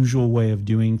unusual way of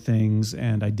doing things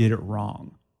and I did it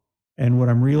wrong. And what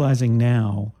I'm realizing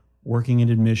now, working in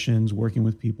admissions, working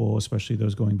with people, especially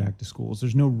those going back to schools,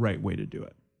 there's no right way to do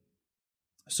it.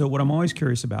 So what I'm always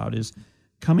curious about is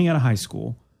coming out of high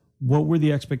school, what were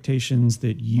the expectations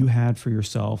that you had for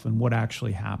yourself and what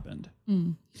actually happened?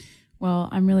 Well,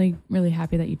 I'm really, really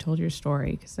happy that you told your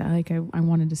story because I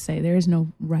wanted to say there is no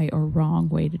right or wrong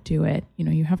way to do it. You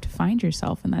know, you have to find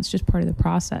yourself and that's just part of the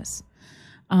process.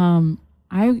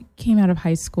 I came out of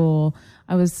high school.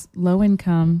 I was low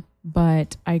income,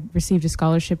 but I received a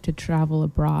scholarship to travel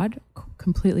abroad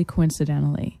completely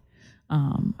coincidentally.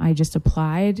 I just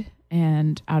applied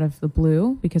and out of the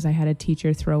blue because I had a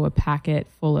teacher throw a packet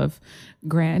full of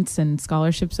grants and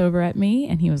scholarships over at me.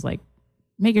 And he was like,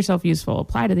 make yourself useful,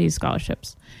 apply to these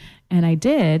scholarships. And I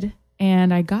did.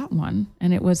 And I got one,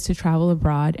 and it was to travel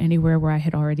abroad anywhere where I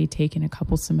had already taken a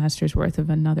couple semesters worth of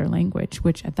another language,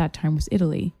 which at that time was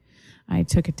Italy. I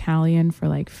took Italian for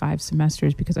like 5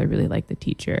 semesters because I really liked the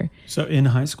teacher. So in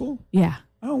high school? Yeah.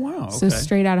 Oh, wow. Okay. So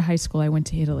straight out of high school, I went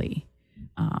to Italy.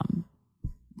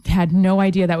 Had no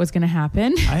idea that was going to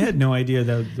happen. I had no idea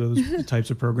that those types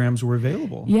of programs were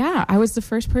available. Yeah, I was the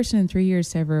first person in 3 years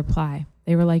to ever apply.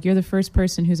 They were like, you're the first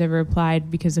person who's ever applied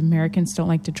because Americans don't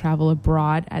like to travel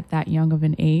abroad at that young of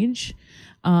an age.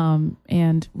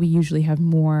 And we usually have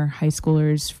more high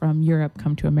schoolers from Europe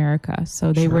come to America.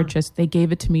 So they they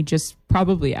gave it to me just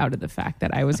probably out of the fact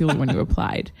that I was the only one who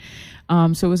applied.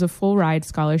 So it was a full ride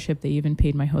scholarship. They even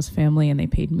paid my host family and they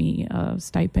paid me a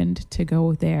stipend to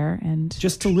go there and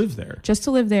just to live there,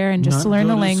 and just to learn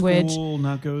the language. School,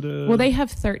 not go to. Well, they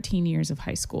have 13 years of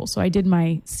high school. So I did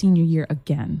my senior year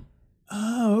again.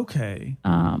 Oh, okay.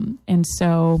 And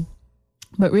so,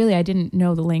 but really I didn't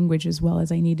know the language as well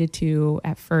as I needed to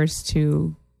at first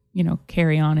to,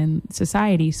 carry on in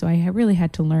society. So I really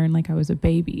had to learn like I was a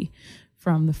baby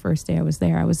from the first day I was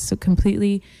there. I was so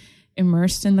completely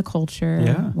immersed in the culture,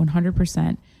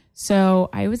 100%. So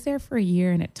I was there for a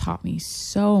year and it taught me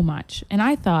so much. And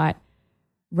I thought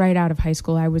right out of high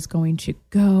school, I was going to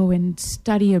go and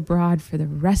study abroad for the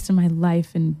rest of my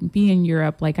life and be in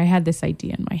Europe. Like I had this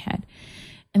idea in my head.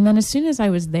 And then as soon as I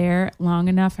was there long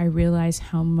enough, I realized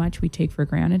how much we take for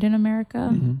granted in America.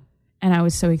 Mm-hmm. And I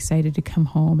was so excited to come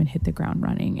home and hit the ground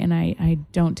running. And I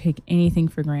don't take anything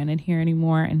for granted here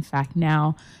anymore. In fact,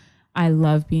 now I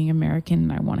love being American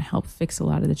and I want to help fix a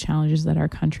lot of the challenges that our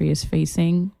country is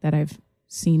facing that I've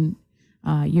seen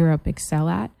Europe excel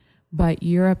at. But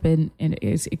Europe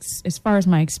is, as far as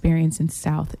my experience in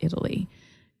South Italy,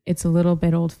 it's a little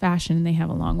bit old-fashioned and they have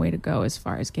a long way to go as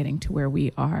far as getting to where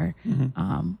we are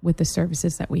with the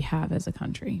services that we have as a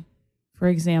country. For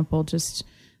example, just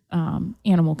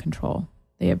animal control.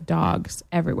 They have dogs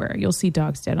everywhere. You'll see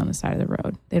dogs dead on the side of the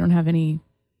road. They don't have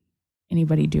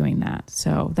anybody doing that.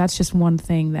 So that's just one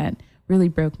thing that really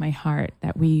broke my heart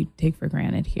that we take for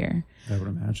granted here. I would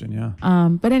imagine, yeah.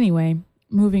 But anyway,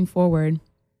 moving forward,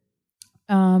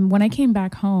 when I came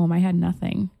back home, I had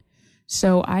nothing.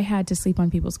 So I had to sleep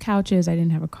on people's couches. I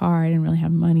didn't have a car. I didn't really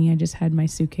have money. I just had my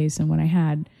suitcase and what I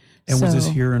had. And was this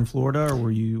here in Florida or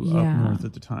were you up north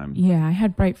at the time? Yeah, I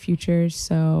had bright futures.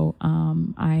 So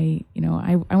I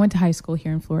went to high school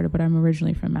here in Florida, but I'm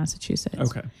originally from Massachusetts.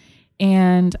 Okay.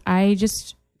 And I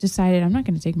just decided I'm not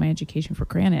going to take my education for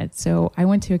granted. So I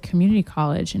went to a community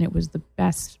college and it was the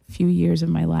best few years of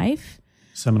my life.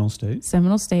 Seminole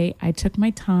State. I took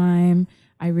my time.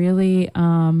 I really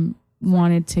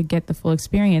wanted to get the full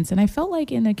experience. And I felt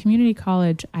like in a community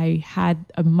college, I had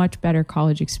a much better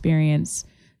college experience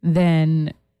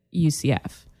than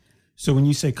UCF. So when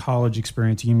you say college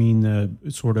experience, you mean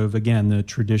the sort of, again, the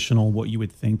traditional, what you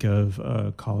would think of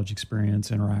college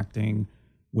experience, interacting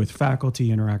with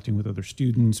faculty, interacting with other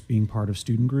students, being part of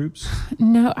student groups?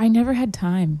 No, I never had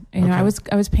time. You know, I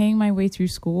was paying my way through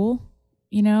school,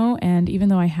 and even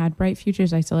though I had bright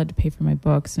futures, I still had to pay for my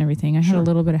books and everything. I had a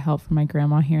little bit of help from my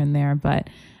grandma here and there, but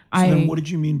then what did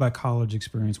you mean by college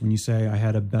experience when you say I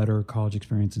had a better college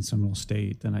experience in Seminole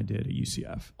State than I did at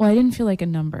UCF? Well, I didn't feel like a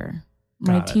number.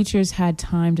 My teachers had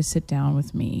time to sit down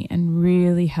with me and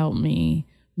really help me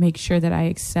make sure that I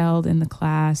excelled in the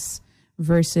class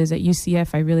versus at UCF,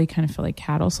 I really kind of felt like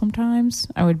cattle sometimes.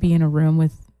 I would be in a room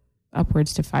with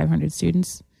upwards to 500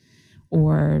 students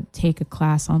or take a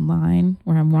class online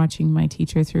where I'm watching my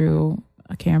teacher through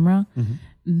a camera. Mm-hmm.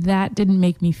 That didn't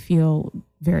make me feel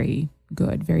very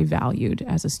good, very valued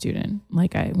as a student,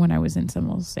 like when I was in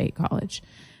Seminole State College.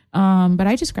 But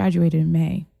I just graduated in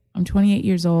May. I'm 28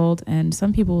 years old, and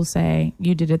some people will say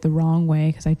you did it the wrong way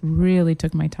because I really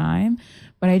took my time,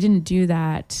 but I didn't do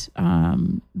that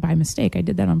by mistake. I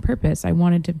did that on purpose. I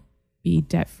wanted to be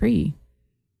debt-free,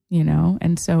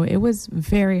 and so it was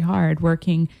very hard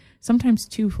working sometimes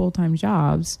 2 full-time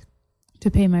jobs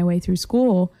to pay my way through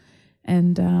school,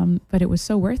 and but it was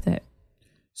so worth it.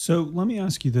 So let me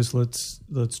ask you this.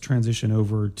 Let's transition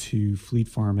over to fleet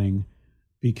farming,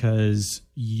 because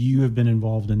you have been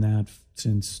involved in that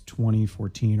since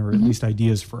 2014, or at least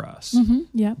Ideas for Us. Mm-hmm.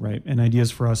 Yeah. Right. And Ideas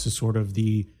for Us is sort of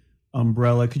the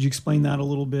umbrella. Could you explain that a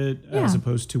little bit as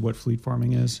opposed to what fleet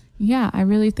farming is? Yeah, I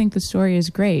really think the story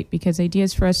is great because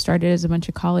Ideas for Us started as a bunch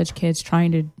of college kids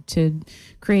trying to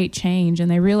create change. And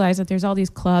they realized that there's all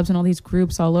these clubs and all these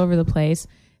groups all over the place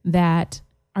that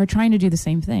are trying to do the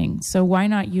same thing. So why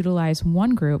not utilize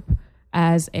one group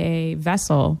as a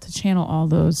vessel to channel all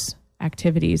those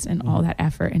activities and all that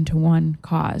effort into one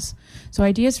cause? So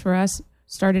Ideas for Us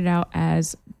started out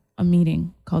as a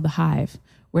meeting called The Hive,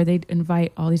 where they'd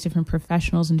invite all these different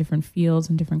professionals in different fields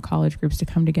and different college groups to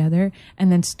come together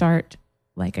and then start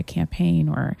like a campaign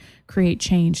or create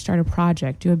change, start a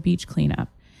project, do a beach cleanup.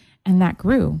 And that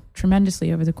grew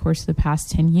tremendously over the course of the past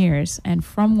 10 years. And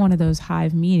from one of those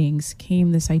hive meetings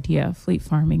came this idea of fleet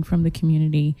farming from the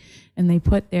community. And they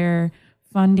put their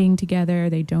funding together,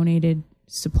 they donated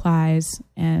supplies,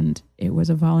 and it was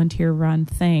a volunteer-run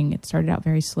thing. It started out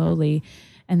very slowly.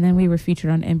 And then we were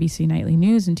featured on NBC Nightly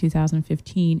News in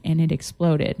 2015, and it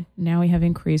exploded. Now we have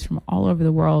inquiries from all over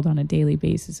the world on a daily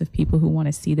basis of people who want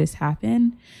to see this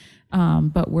happen.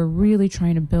 But we're really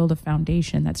trying to build a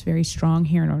foundation that's very strong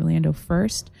here in Orlando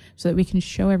first, so that we can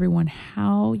show everyone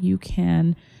how you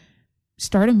can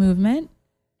start a movement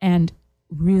and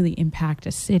really impact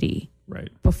a city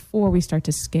before we start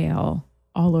to scale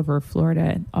all over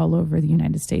Florida, all over the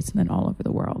United States, and then all over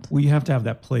the world. Well, you have to have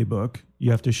that playbook.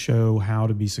 You have to show how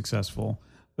to be successful.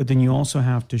 But then you also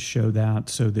have to show that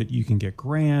so that you can get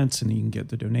grants and you can get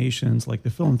the donations. Like the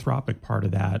philanthropic part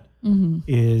of that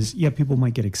is, people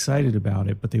might get excited about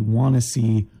it, but they want to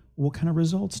see, what kind of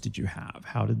results did you have?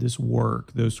 How did this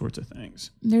work? Those sorts of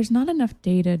things. There's not enough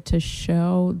data to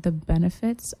show the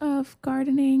benefits of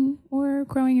gardening or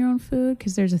growing your own food,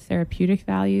 because there's a therapeutic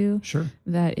value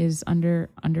that is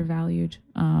undervalued.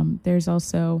 There's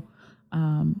also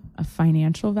a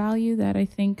financial value that I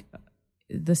think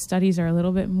the studies are a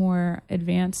little bit more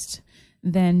advanced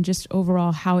than just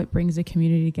overall how it brings a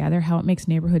community together, how it makes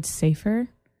neighborhoods safer,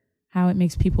 how it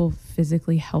makes people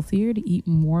physically healthier to eat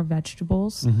more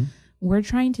vegetables. We're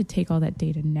trying to take all that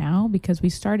data now because we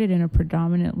started in a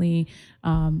predominantly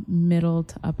middle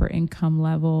to upper income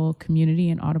level community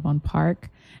in Audubon Park.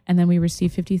 And then we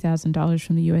received $50,000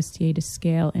 from the USDA to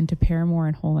scale into Paramore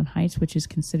and Holland Heights, which is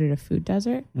considered a food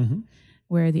desert,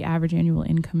 where the average annual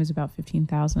income is about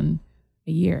 $15,000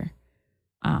 a year.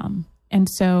 And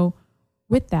so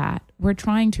with that, we're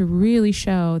trying to really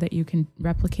show that you can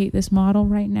replicate this model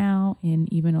right now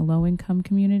in even a low income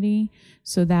community,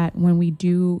 so that when we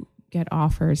do get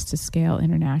offers to scale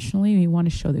internationally, we want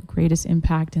to show the greatest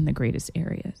impact in the greatest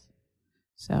areas.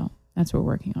 So that's what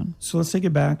we're working on. So let's take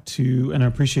it back to, and I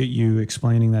appreciate you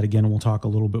explaining that again. We'll talk a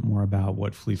little bit more about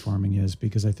what fleet farming is,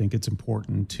 because I think it's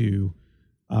important to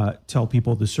tell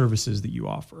people the services that you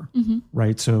offer,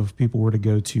 right? So if people were to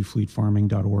go to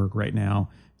fleetfarming.org right now,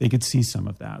 they could see some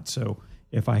of that. So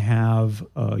if I have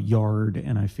a yard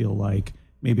and I feel like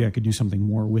maybe I could do something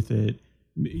more with it,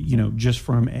 just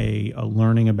from a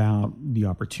learning about the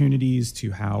opportunities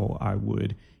to how I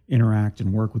would interact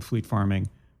and work with fleet farming,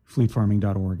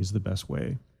 fleetfarming.org is the best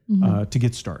way to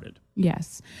get started.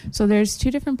 Yes. So there's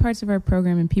two different parts of our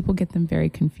program, and people get them very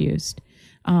confused.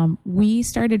 We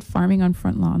started farming on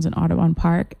front lawns in Audubon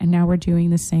Park, and now we're doing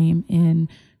the same in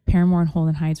Paramore and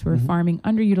Holland Heights. We're farming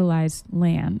underutilized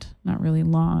land, not really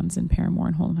lawns in Paramore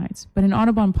and Holland Heights. But in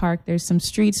Audubon Park, there's some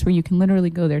streets where you can literally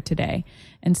go there today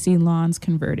and see lawns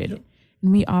converted.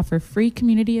 And we offer free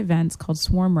community events called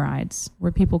Swarm Rides,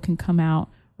 where people can come out,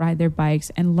 ride their bikes,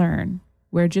 and learn.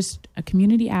 We're just a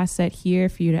community asset here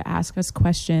for you to ask us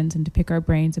questions and to pick our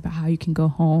brains about how you can go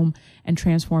home and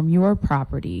transform your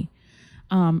property.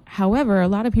 However, a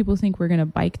lot of people think we're going to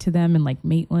bike to them in like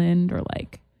Maitland or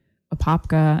like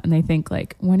Apopka, and they think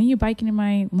like, when are you biking in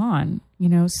my lawn?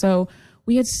 So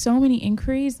we had so many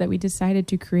inquiries that we decided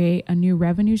to create a new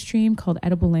revenue stream called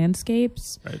Edible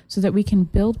Landscapes, so that we can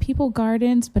build people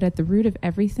gardens, but at the root of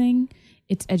everything,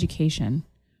 it's education.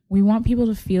 We want people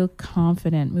to feel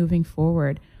confident moving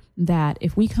forward that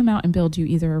if we come out and build you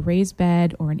either a raised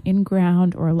bed or an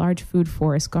in-ground or a large food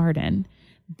forest garden,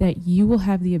 that you will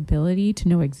have the ability to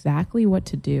know exactly what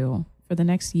to do for the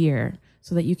next year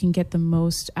so that you can get the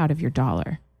most out of your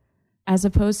dollar. As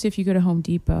opposed to if you go to Home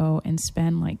Depot and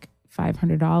spend like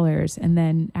 $500 and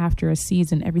then after a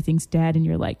season, everything's dead and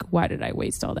you're like, why did I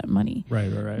waste all that money? Right.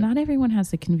 Not everyone has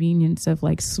the convenience of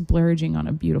like splurging on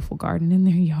a beautiful garden in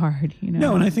their yard,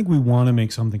 No, and I think we want to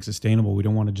make something sustainable. We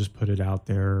don't want to just put it out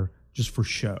there just for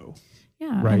show.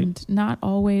 Yeah. Right. And not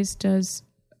always does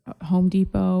Home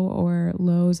Depot or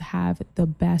Lowe's have the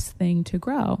best thing to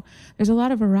grow. There's a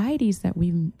lot of varieties that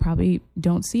we probably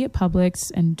don't see at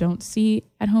Publix and don't see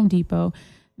at Home Depot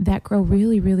that grow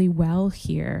really, really well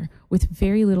here with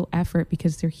very little effort,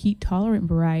 because they're heat tolerant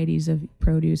varieties of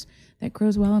produce that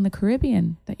grows well in the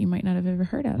Caribbean that you might not have ever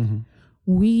heard of.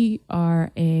 We're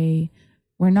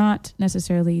not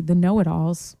necessarily the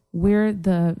know-it-alls. We're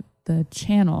the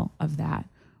channel of that.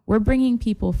 We're bringing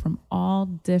people from all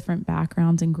different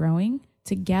backgrounds and growing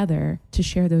together to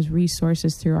share those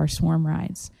resources through our Swarm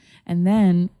Rides. And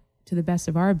then, to the best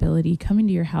of our ability, coming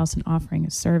to your house and offering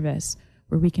a service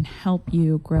where we can help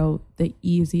you grow the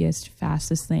easiest,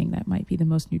 fastest thing that might be the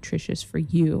most nutritious for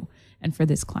you and for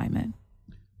this climate.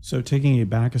 So taking it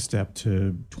back a step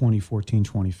to 2014,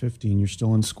 2015, you're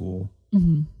still in school.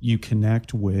 You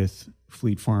connect with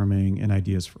Fleet Farming and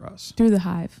Ideas for Us. Through the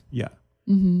Hive. Yeah.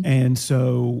 And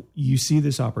so you see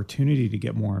this opportunity to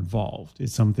get more involved.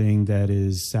 It's something that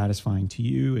is satisfying to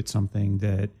you. It's something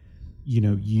that,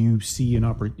 you see an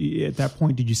opportunity. At that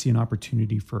point, did you see an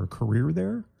opportunity for a career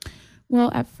there? Well,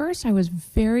 at first I was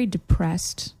very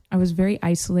depressed. I was very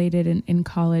isolated in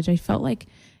college. I felt like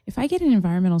if I get an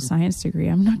environmental science degree,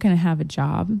 I'm not going to have a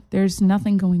job. There's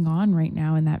nothing going on right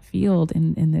now in that field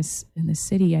in this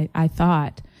city, I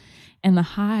thought. And the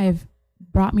Hive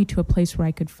brought me to a place where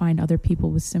I could find other people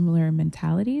with similar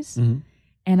mentalities,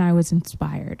 and I was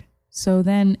inspired. So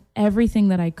then everything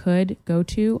that I could go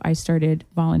to, I started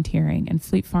volunteering, and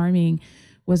Fleet Farming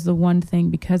was the one thing,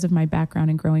 because of my background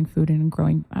in growing food and in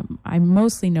growing, I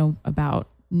mostly know about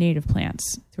native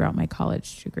plants throughout my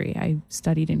college degree. I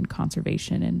studied in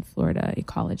conservation and Florida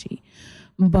ecology,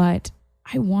 but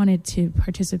I wanted to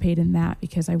participate in that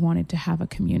because I wanted to have a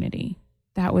community.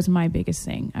 That was my biggest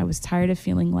thing. I was tired of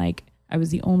feeling like I was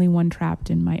the only one trapped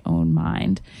in my own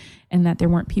mind and that there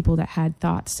weren't people that had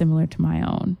thoughts similar to my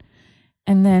own.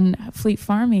 And then Fleet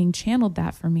Farming channeled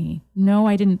that for me. No,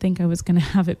 I didn't think I was going to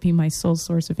have it be my sole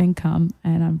source of income.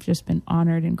 And I've just been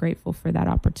honored and grateful for that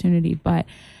opportunity. But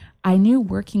I knew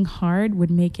working hard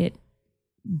would make it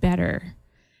better.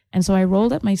 And so I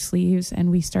rolled up my sleeves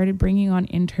and we started bringing on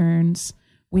interns.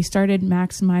 We started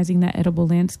maximizing that edible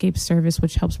landscape service,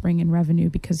 which helps bring in revenue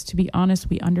because, to be honest,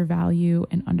 we undervalue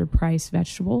and underprice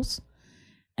vegetables.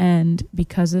 And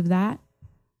because of that,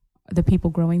 the people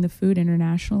growing the food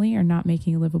internationally are not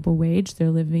making a livable wage. They're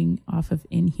living off of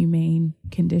inhumane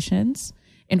conditions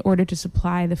in order to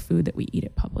supply the food that we eat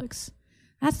at Publix.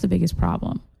 That's the biggest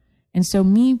problem. And so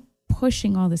me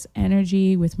pushing all this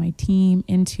energy with my team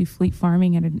into Fleet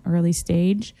Farming at an early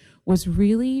stage was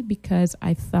really because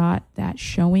I thought that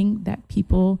showing that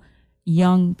people,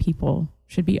 young people,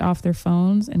 should be off their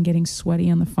phones and getting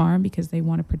sweaty on the farm because they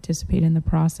want to participate in the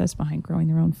process behind growing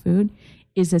their own food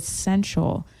is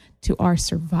essential to our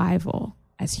survival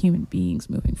as human beings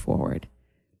moving forward.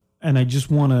 And I just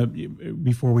want to,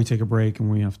 before we take a break and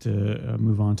we have to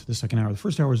move on to the second hour, the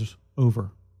first hour is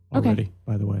over already,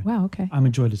 by the way. Wow, okay. I'm a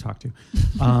joy to talk to.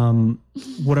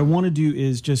 What I want to do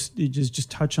is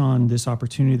just touch on this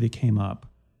opportunity that came up.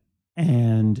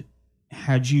 And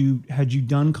had you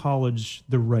done college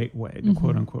the right way, the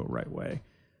quote unquote right way,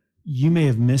 you may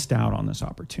have missed out on this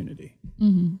opportunity,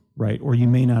 right? Or you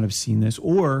may not have seen this.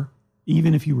 Or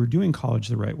even if you were doing college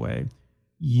the right way,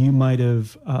 you might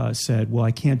have said, well,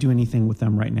 I can't do anything with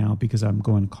them right now because I'm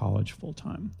going to college full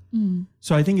time.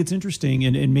 So I think it's interesting,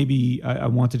 and maybe I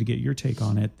wanted to get your take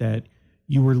on it, that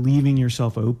you were leaving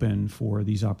yourself open for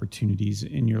these opportunities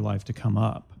in your life to come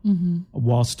up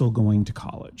while still going to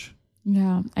college.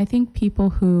 Yeah, I think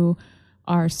people who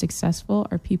are successful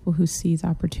are people who seize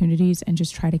opportunities and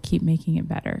just try to keep making it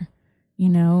better. You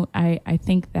know, I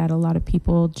think that a lot of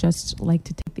people just like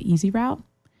to take the easy route,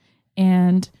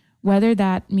 and whether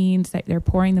that means that they're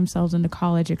pouring themselves into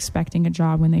college expecting a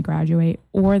job when they graduate,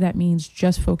 or that means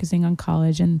just focusing on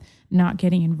college and not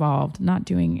getting involved, not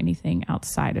doing anything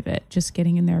outside of it, just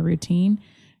getting in their routine,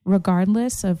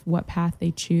 regardless of what path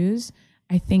they choose,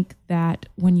 I think that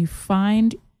when you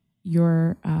find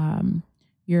your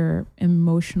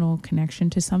emotional connection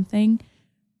to something,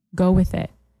 go with it.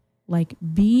 Like,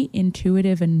 be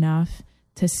intuitive enough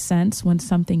to sense when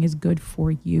something is good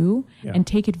for you and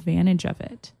take advantage of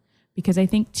it. Because I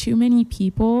think too many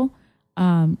people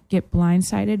get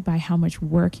blindsided by how much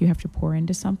work you have to pour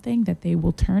into something that they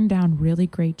will turn down really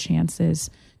great chances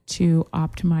to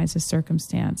optimize a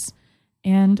circumstance.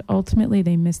 And ultimately,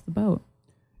 they miss the boat.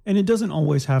 And it doesn't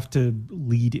always have to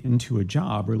lead into a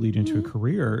job or lead into a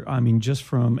career. I mean, just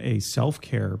from a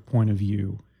self-care point of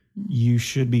view, you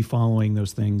should be following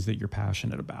those things that you're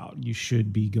passionate about. You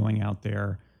should be going out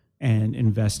there and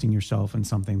investing yourself in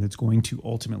something that's going to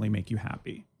ultimately make you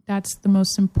happy. That's the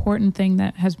most important thing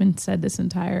that has been said this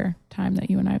entire time that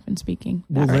you and I have been speaking.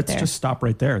 Well, let's just stop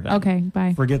right there then. Okay,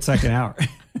 bye. Forget second hour.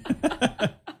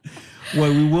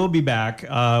 Well, we will be back.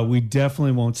 We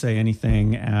definitely won't say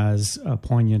anything as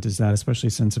poignant as that, especially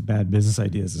since Bad Business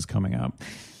Ideas is coming up.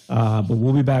 But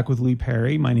we'll be back with Lee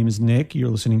Perry. My name is Nick. You're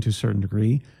listening to A Certain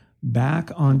Degree. Back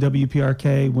on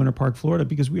WPRK, Winter Park, Florida,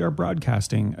 because we are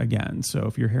broadcasting again. So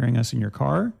if you're hearing us in your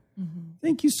car,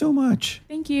 thank you so much.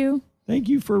 Thank you. Thank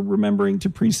you for remembering to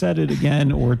preset it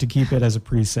again or to keep it as a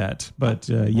preset. But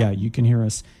yeah, you can hear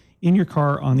us in your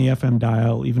car on the FM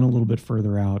dial, even a little bit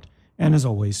further out. And as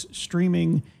always,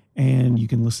 streaming. And you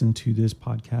can listen to this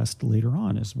podcast later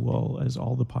on, as well as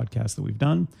all the podcasts that we've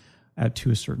done at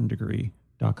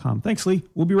toacertaindegree.com. Thanks, Lee.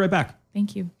 We'll be right back.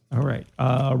 Thank you. All right.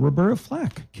 Roberta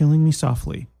Flack, Killing Me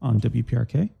Softly on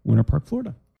WPRK, Winter Park,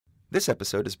 Florida. This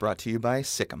episode is brought to you by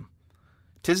Sikkim.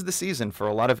 'Tis the season for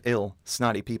a lot of ill,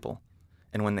 snotty people,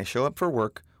 and when they show up for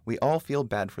work, we all feel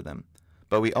bad for them,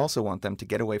 but we also want them to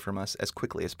get away from us as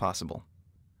quickly as possible.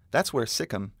 That's where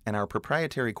Sikkim and our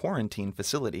proprietary quarantine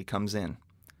facility comes in.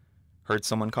 Heard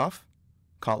someone cough?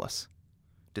 Call us.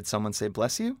 Did someone say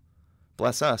bless you?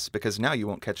 Bless us, because now you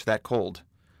won't catch that cold.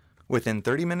 Within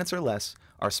 30 minutes or less,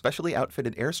 our specially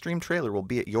outfitted Airstream trailer will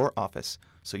be at your office,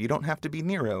 so you don't have to be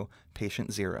Nero,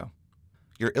 patient zero.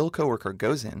 Your ill coworker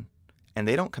goes in, and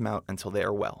they don't come out until they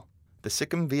are well. The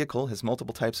Sikkim vehicle has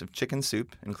multiple types of chicken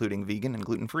soup, including vegan and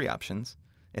gluten-free options.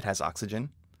 It has oxygen.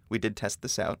 We did test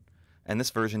this out, and this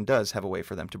version does have a way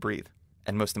for them to breathe.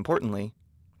 And most importantly,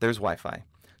 there's Wi-Fi,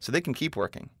 so they can keep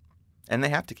working. And they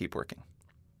have to keep working.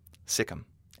 Sikkim.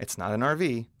 It's not an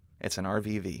RV, it's an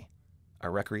RVV,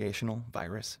 a recreational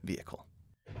virus vehicle.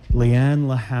 Leanne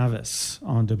LaHavis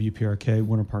on WPRK,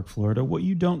 Winter Park, Florida. What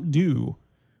you don't do.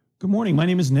 Good morning. My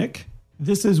name is Nick.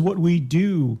 This is what we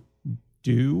do.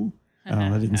 Oh,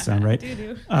 that didn't sound right.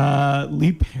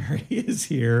 Lee Perry is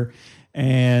here.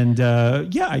 And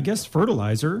I guess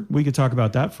fertilizer. We could talk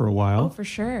about that for a while. Oh, for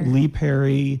sure. Lee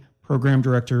Perry, program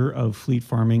director of Fleet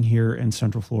Farming here in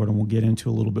Central Florida. And we'll get into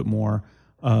a little bit more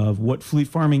of what Fleet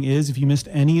Farming is. If you missed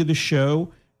any of the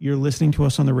show, you're listening to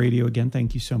us on the radio. Again,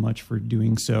 thank you so much for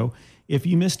doing so. If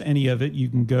you missed any of it, you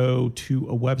can go to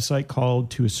a website called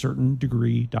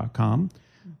toacertaindegree.com.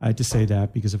 I had to say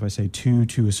that because if I say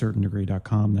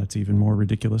toacertaindegree.com, that's even more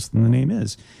ridiculous than the name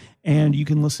is. And you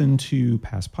can listen to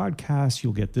past podcasts.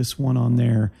 You'll get this one on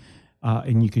there,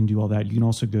 and you can do all that. You can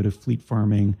also go to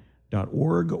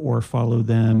fleetfarming.org or follow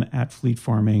them at Fleet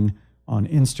Farming on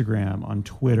Instagram, on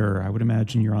Twitter. I would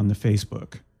imagine you're on the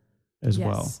Facebook as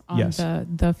well. Yes,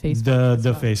 on the Facebook.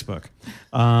 The Facebook.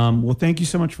 Well, thank you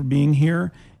so much for being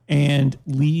here. And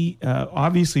Lee,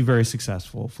 obviously very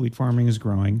successful. Fleet Farming is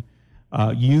growing.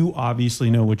 You obviously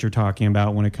know what you're talking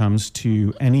about when it comes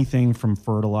to anything from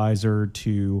fertilizer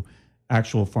to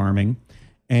actual farming.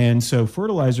 And so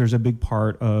fertilizer is a big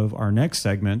part of our next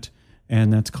segment,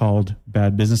 and that's called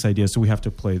Bad Business Ideas. So we have to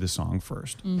play the song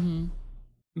first. Mm-hmm.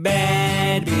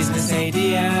 Bad business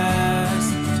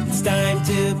ideas. It's time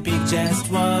to pick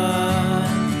just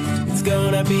one. It's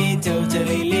gonna be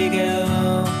totally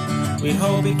legal. We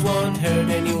hope it won't hurt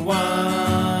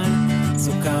anyone.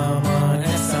 So come on,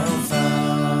 have some fun.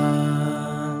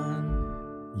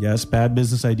 Yes, bad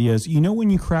business ideas. You know when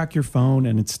you crack your phone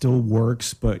and it still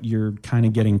works, but you're kind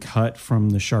of getting cut from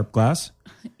the sharp glass?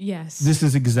 Yes. This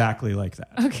is exactly like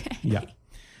that. Okay. Yeah.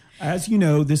 As you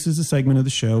know, this is a segment of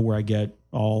the show where I get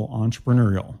all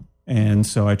entrepreneurial. And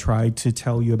so I tried to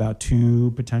tell you about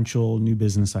 2 potential new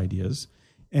business ideas.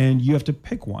 And you have to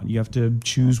pick one. You have to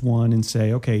choose one and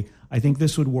say, okay, I think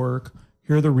this would work.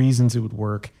 Here are the reasons it would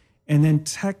work. And then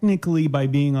technically by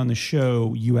being on the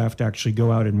show, you have to actually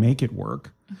go out and make it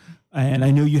work. And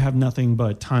I know you have nothing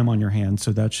but time on your hands,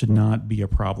 so that should not be a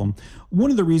problem.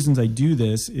 One of the reasons I do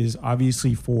this is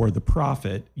obviously for the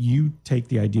profit. You take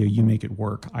the idea, you make it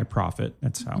work, I profit.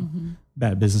 That's how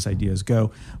bad business ideas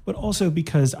go. But also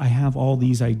because I have all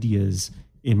these ideas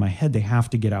in my head, they have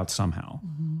to get out somehow,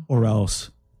 or else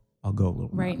I'll go a little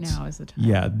Right nuts. now is the time.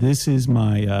 Yeah, this is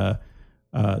my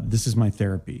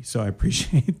therapy, so I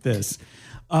appreciate this.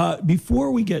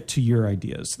 Before we get to your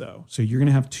ideas, though, so you're going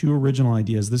to have 2 original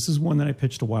ideas. This is one that I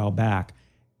pitched a while back,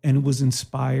 and it was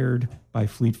inspired by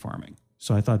Fleet Farming.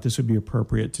 So I thought this would be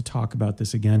appropriate to talk about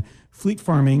this again. Fleet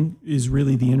Farming is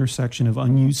really the intersection of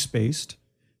unused space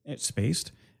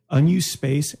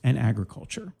and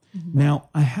agriculture. Now,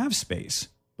 I have space,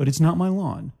 but it's not my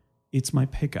lawn. It's my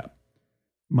pickup,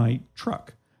 my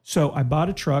truck. So I bought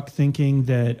a truck thinking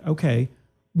that, okay,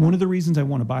 one of the reasons I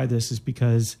want to buy this is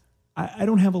because I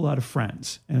don't have a lot of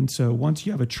friends. And so once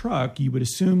you have a truck, you would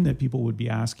assume that people would be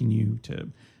asking you to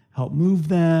help move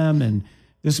them. And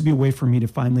this would be a way for me to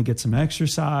finally get some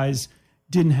exercise.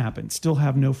 Didn't happen. Still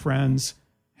have no friends,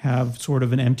 have sort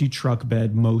of an empty truck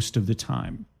bed most of the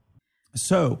time.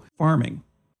 So farming,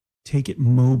 take it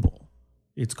mobile.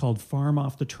 It's called Farm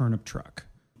Off the Turnip Truck.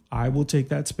 I will take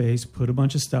that space, put a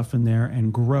bunch of stuff in there,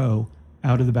 and grow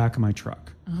out of the back of my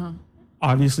truck.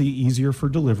 Obviously easier for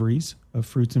deliveries of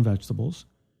fruits and vegetables.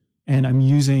 And I'm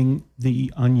using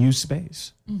the unused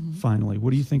space, finally.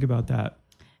 What do you think about that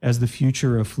as the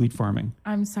future of fleet farming?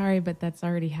 I'm sorry, but that's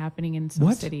already happening in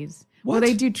some cities. What? Well,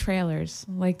 they do trailers.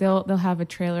 Like they'll have a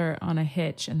trailer on a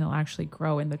hitch and they'll actually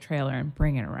grow in the trailer and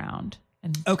bring it around.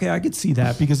 And Okay, I could see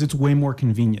that because it's way more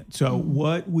convenient. So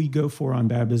what we go for on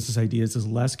Bad Business Ideas is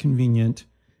less convenient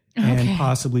and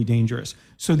possibly dangerous.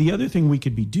 So the other thing we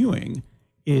could be doing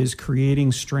is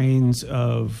creating strains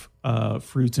of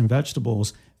fruits and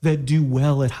vegetables that do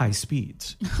well at high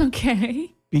speeds.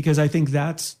 Okay. Because I think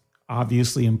that's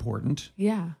obviously important.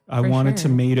 Yeah. I want a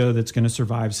tomato that's going to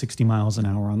survive 60 miles an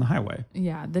hour on the highway.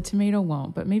 Yeah, the tomato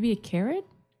won't, but maybe a carrot?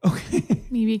 Okay.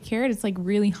 Maybe a carrot. It's like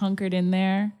really hunkered in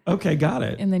there. Okay, got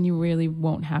it. And then you really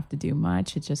won't have to do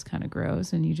much. It just kind of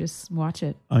grows and you just watch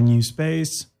it. Unused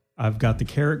space. I've got the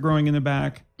carrot growing in the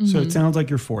back. So it sounds like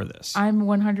you're for this. I'm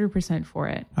 100% for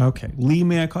it. Okay. Lee,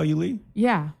 may I call you Lee?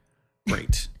 Yeah.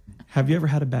 Great. Have you ever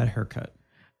had a bad haircut?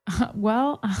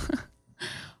 Well,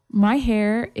 my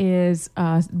hair is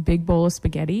a big bowl of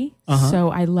spaghetti. So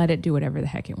I let it do whatever the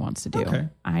heck it wants to do. Okay.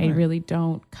 I really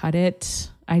don't cut it.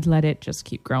 I'd let it just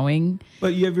keep growing.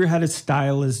 But you ever had a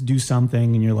stylist do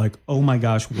something and you're like, oh my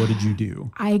gosh, what did you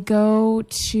do? I go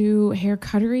to hair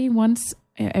cuttery once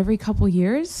every couple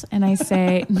years and I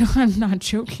say, no, I'm not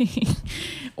joking.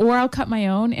 Or I'll cut my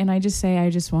own and I just say, I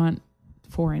just want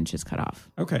 4 inches cut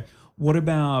off. Okay. What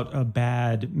about a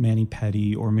bad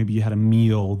mani-pedi, or maybe you had a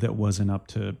meal that wasn't up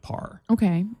to par?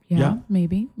 Okay. Yeah.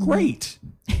 Maybe. Great.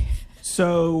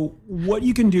 So what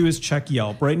you can do is check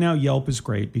Yelp. Right now, Yelp is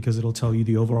great because it'll tell you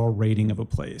the overall rating of a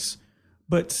place.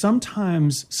 But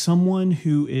sometimes someone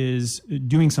who is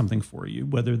doing something for you,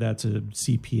 whether that's a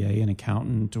CPA, an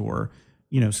accountant, or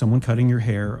someone cutting your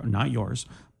hair, not yours,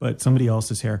 but somebody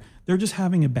else's hair, they're just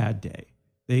having a bad day.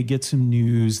 They get some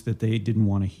news that they didn't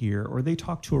want to hear, or they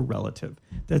talk to a relative.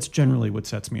 That's generally what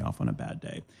sets me off on a bad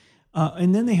day.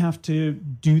 And then they have to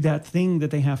do that thing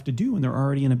that they have to do when they're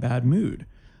already in a bad mood.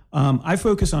 I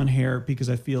focus on hair because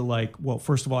I feel like, well,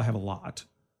 first of all, I have a lot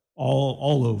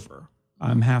all over.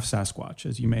 I'm half Sasquatch,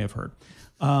 as you may have heard.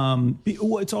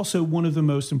 It's also one of the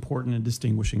most important and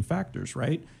distinguishing factors,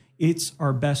 right? It's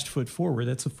our best foot forward.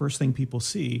 That's the first thing people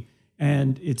see.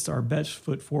 And it's our best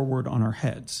foot forward on our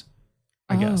heads,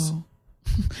 I guess.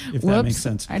 If that makes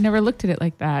sense. I never looked at it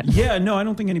like that. Yeah, no, I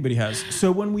don't think anybody has.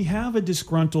 So when we have a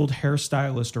disgruntled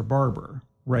hairstylist or barber,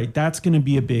 right, that's going to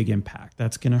be a big impact.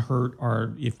 That's going to hurt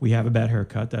if we have a bad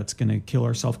haircut, that's going to kill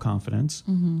our self-confidence.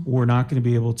 We're not going to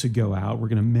be able to go out. We're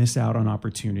going to miss out on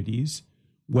opportunities,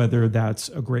 whether that's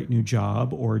a great new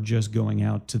job or just going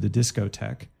out to the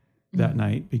discotheque that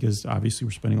night, because obviously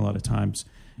we're spending a lot of times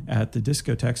at the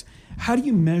discotheques. How do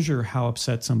you measure how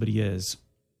upset somebody is,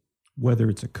 whether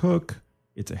it's a cook,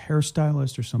 it's a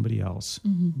hairstylist, or somebody else,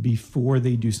 before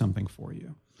they do something for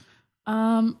you?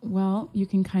 Well, you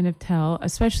can kind of tell,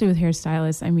 especially with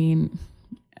hairstylists. I mean,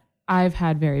 I've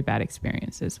had very bad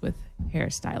experiences with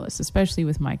hairstylists, especially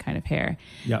with my kind of hair.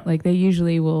 Yeah. Like they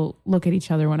usually will look at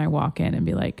each other when I walk in and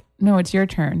be like, no, it's your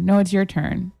turn. No, it's your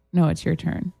turn. No, it's your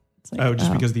turn. It's like,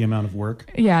 just because of the amount of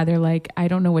work? Yeah. They're like, I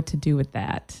don't know what to do with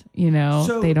that. They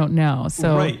don't know.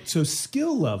 So, right. So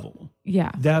skill level.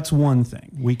 Yeah. That's one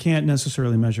thing. We can't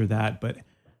necessarily measure that, but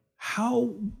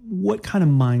what kind of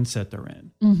mindset they're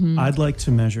in. I'd like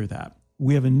to measure that.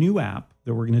 We have a new app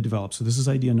that we're going to develop. So this is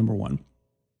idea number 1.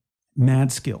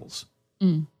 Mad Skills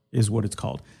is what it's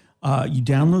called. You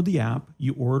download the app,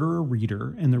 you order a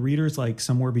reader, and the reader is like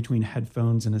somewhere between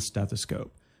headphones and a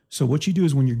stethoscope. So what you do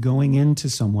is when you're going into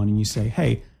someone and you say,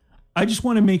 hey, I just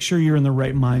want to make sure you're in the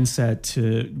right mindset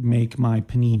to make my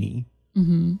panini,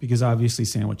 because obviously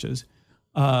sandwiches.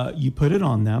 You put it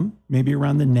on them, maybe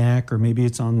around the neck, or maybe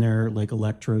it's on their like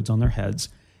electrodes on their heads.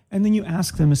 And then you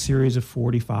ask them a series of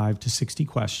 45 to 60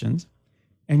 questions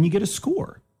and you get a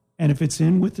score. And if it's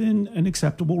within an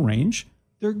acceptable range,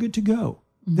 they're good to go.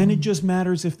 Then it just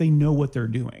matters if they know what they're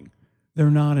doing. They're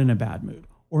not in a bad mood.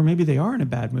 Or maybe they are in a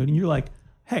bad mood and you're like,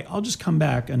 hey, I'll just come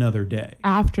back another day.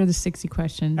 After the 60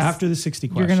 questions. After the 60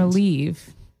 questions. You're going to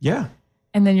leave. Yeah.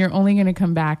 And then you're only going to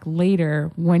come back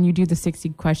later when you do the 60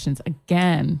 questions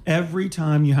again. Every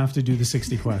time you have to do the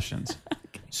 60 questions.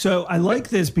 Okay. So I like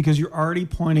this because you're already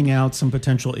pointing out some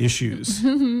potential issues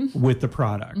with the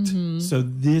product. So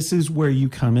this is where you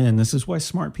come in. This is why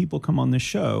smart people come on this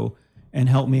show and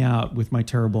help me out with my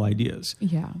terrible ideas.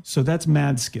 Yeah. So that's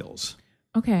Mad Skills.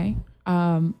 Okay.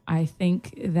 I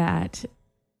think that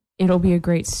it'll be a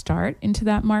great start into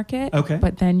that market. Okay.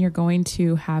 But then you're going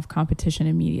to have competition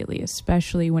immediately,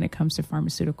 especially when it comes to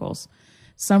pharmaceuticals.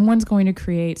 Someone's going to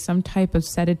create some type of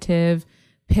sedative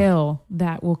pill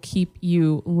that will keep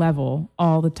you level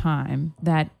all the time,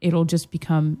 that it'll just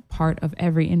become part of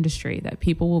every industry, that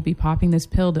people will be popping this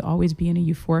pill to always be in a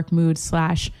euphoric mood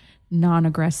 /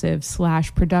 non-aggressive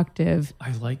 / productive.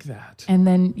 I like that. And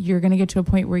then you're going to get to a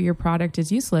point where your product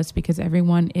is useless because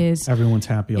everyone's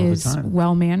happy all the time,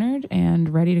 well-mannered and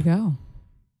ready to go.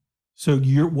 So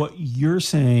what you're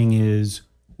saying is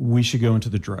we should go into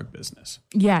the drug business.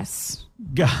 Yes.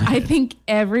 Got I it. think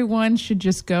everyone should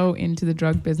just go into the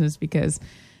drug business because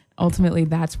ultimately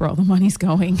that's where all the money's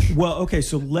going. Well, okay,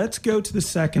 so let's go to the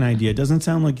second idea. It doesn't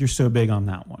sound like you're so big on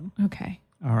that one. Okay.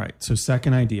 All right, so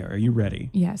second idea. Are you ready?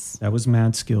 Yes. That was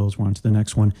mad skills. We're on to the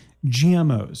next one.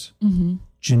 GMOs,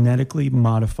 genetically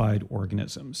modified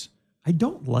organisms. I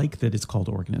don't like that it's called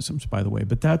organisms, by the way,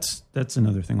 but that's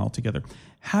another thing altogether.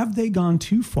 Have they gone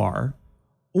too far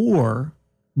or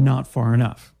not far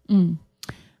enough?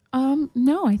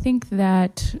 No, I think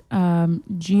that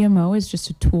GMO is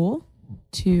just a tool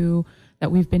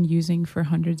that we've been using for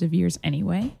hundreds of years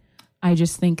anyway. I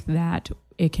just think that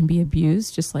it can be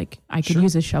abused, just like I could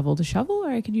use a shovel to shovel,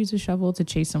 or I could use a shovel to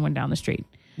chase someone down the street.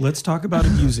 Let's talk about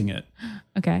abusing it.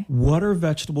 Okay. What are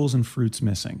vegetables and fruits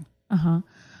missing?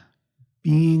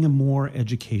 Being more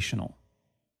educational.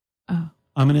 Oh.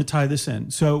 I'm going to tie this in.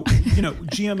 So,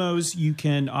 GMOs, you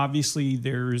can obviously,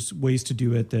 there's ways to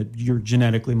do it that you're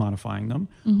genetically modifying them,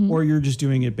 or you're just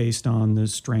doing it based on the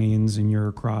strains and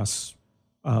you're cross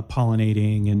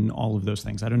pollinating and all of those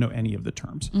things. I don't know any of the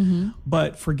terms,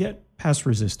 but forget pest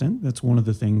resistant. That's one of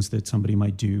the things that somebody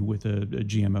might do with a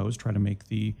GMO is try to make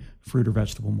the fruit or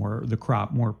vegetable the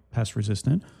crop more pest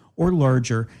resistant or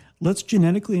larger. Let's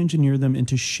genetically engineer them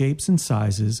into shapes and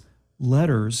sizes,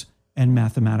 letters, and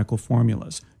mathematical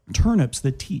formulas. Turnips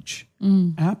that teach.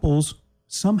 Apples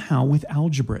somehow with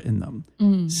algebra in them.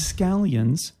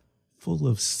 Scallions full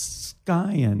of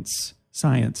science.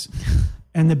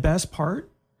 And the best part,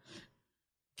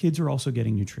 kids are also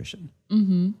getting nutrition.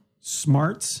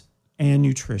 Smarts and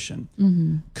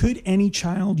nutrition. Could any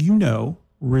child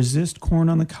resist corn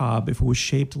on the cob if it was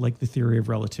shaped like the theory of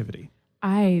relativity?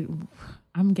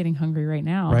 I'm getting hungry right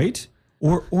now. Right?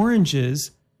 Or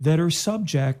oranges that are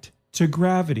subject to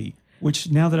gravity,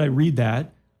 which now that I read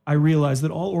that, I realize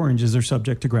that all oranges are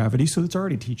subject to gravity, so it's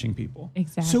already teaching people.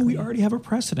 Exactly. So we already have a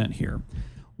precedent here.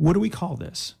 What do we call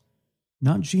this?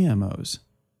 Not GMOs,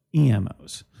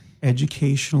 EMOs,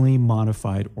 educationally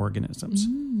modified organisms.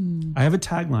 I have a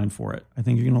tagline for it. I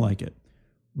think you're going to like it.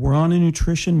 We're on a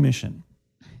nutrition mission.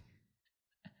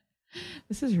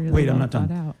 This is really Wait, I'm well not done.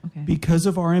 thought out. Okay. Because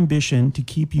of our ambition to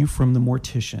keep you from the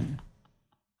mortician.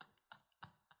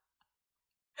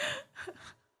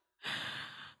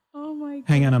 Oh my God.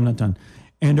 Hang on, I'm not done.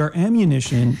 And our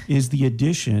ammunition is the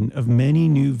addition of many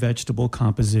new vegetable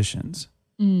compositions.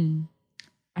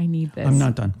 I need this. I'm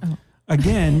not done. Oh.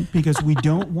 Again, because we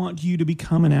don't want you to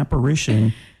become an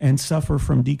apparition and suffer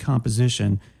from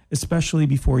decomposition, especially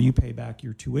before you pay back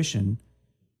your tuition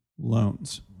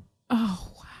loans.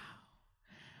 Oh, wow.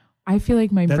 I feel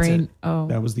like my That's brain, it.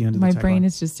 That was the end of my the brain tagline.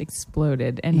 has just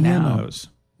exploded. And now EMOs,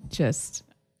 just,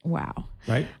 wow.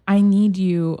 right? I need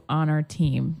you on our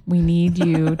team. We need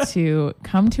you to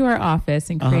come to our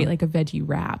office and create like a veggie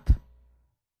wrap.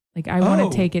 Like I want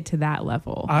to take it to that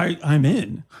level. I'm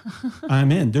in.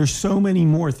 I'm in. There's so many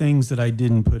more things that I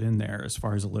didn't put in there as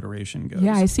far as alliteration goes.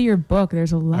 Yeah, I see your book.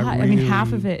 There's a lot. I mean, half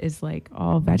really of it is like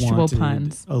all vegetable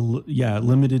puns.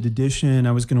 Limited edition.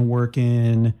 I was going to work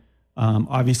in,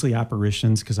 obviously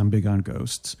apparitions because I'm big on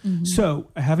ghosts. So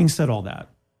having said all that,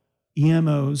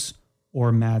 EMOs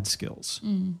or mad skills,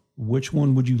 which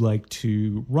one would you like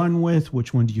to run with?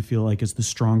 Which one do you feel like is the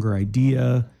stronger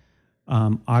idea?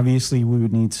 Obviously, we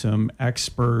would need some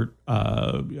expert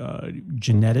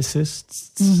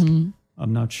geneticists.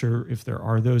 I'm not sure if there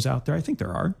are those out there. I think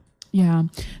there are. Yeah.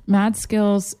 Mad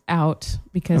skills out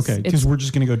because because we're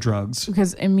just going to go drugs.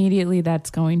 Because immediately that's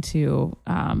going to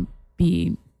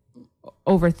be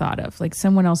overthought of. Like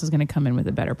someone else is going to come in with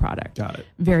a better product. Got it.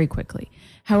 Very quickly.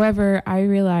 However, I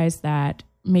realized that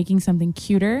making something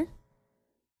cuter,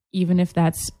 even if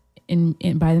that's in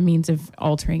by the means of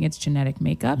altering its genetic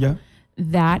makeup,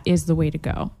 that is the way to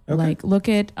go. Okay. Like look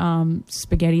at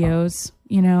SpaghettiOs,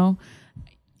 I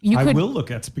will look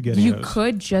at SpaghettiOs. You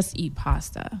could just eat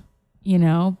pasta,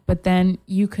 but then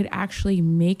you could actually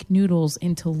make noodles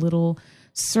into little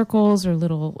circles or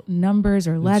little numbers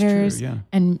or letters, true, yeah.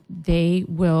 and they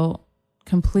will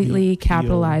completely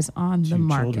capitalize on the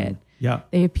market. Children. Yeah.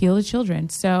 They appeal to children.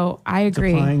 So I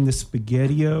agree. Applying the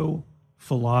SpaghettiO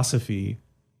philosophy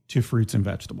to fruits and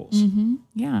vegetables.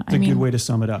 Yeah. It's a good way to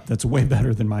sum it up. That's way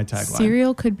better than my tagline.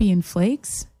 Cereal could be in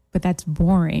flakes, but that's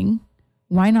boring.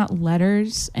 Why not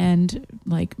letters and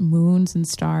like moons and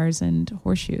stars and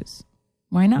horseshoes?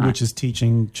 Why not? Which is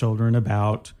teaching children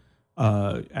about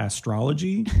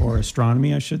astrology or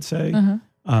astronomy, I should say,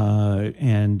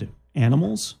 and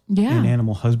animals and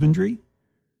animal husbandry,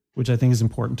 which I think is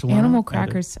important to learn. Animal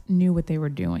crackers knew what they were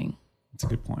doing. That's a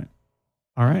good point.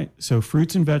 All right. So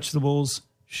fruits and vegetables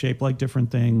shaped like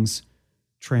different things,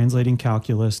 translating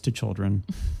calculus to children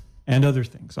and other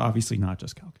things. Obviously, not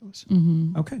just calculus.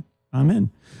 Okay, I'm in.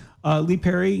 Lee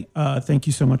Perry, thank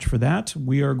you so much for that.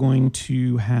 We are going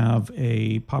to have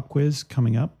a pop quiz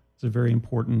coming up. It's a very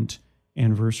important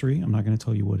anniversary. I'm not going to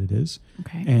tell you what it is.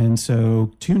 Okay. And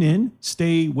so tune in,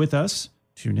 stay with us.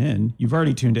 Tune in. You've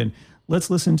already tuned in. Let's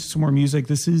listen to some more music.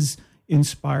 This is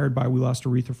inspired by, we lost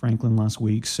Aretha Franklin last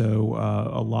week. So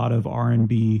a lot of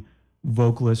R&B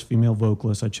vocalists, female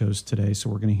vocalists I chose today. So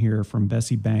we're going to hear from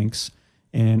Bessie Banks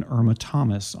and Irma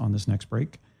Thomas on this next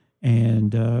break.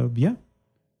 And yeah,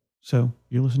 so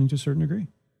you're listening to A Certain Degree.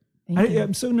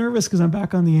 I'm so nervous because I'm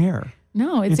back on the air.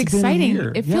 No, it's been a exciting.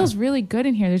 year. It feels really good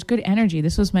in here. There's good energy.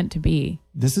 This was meant to be.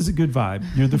 This is a good vibe.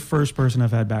 You're the first person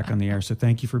I've had back on the air. So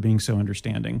thank you for being so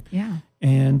understanding. Yeah.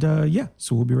 And yeah,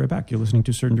 so we'll be right back. You're listening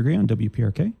to A Certain Degree on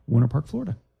WPRK, Winter Park,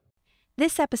 Florida.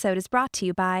 This episode is brought to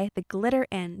you by The Glitter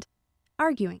End.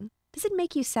 Arguing, does it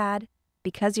make you sad?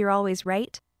 Because you're always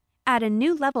right? Add a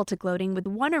new level to gloating with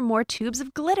one or more tubes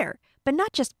of glitter, but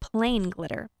not just plain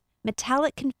glitter.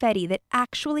 Metallic confetti that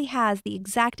actually has the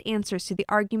exact answers to the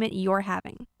argument you're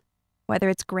having. Whether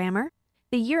it's grammar,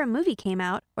 the year a movie came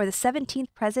out, or the 17th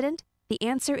president, the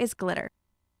answer is glitter.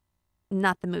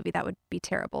 Not the movie, that would be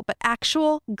terrible, but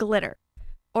actual glitter.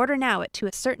 Order now at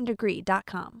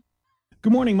toacertaindegree.com.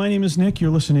 Good morning. My name is Nick. You're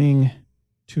listening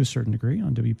to A Certain Degree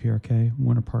on WPRK,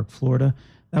 Winter Park, Florida.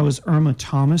 That was Irma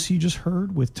Thomas you just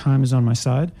heard with Time Is On My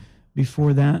Side.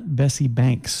 Before that, Bessie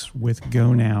Banks with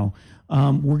Go Now.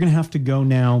 We're going to have to go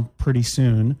now pretty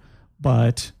soon,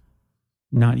 but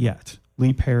not yet.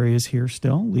 Lee Perry is here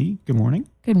still. Lee, good morning.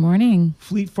 Good morning.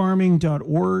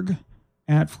 Fleetfarming.org,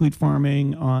 at Fleet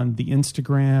Farming on the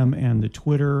Instagram and the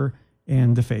Twitter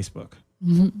and the Facebook.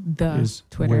 The Is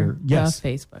Twitter, where- yes. the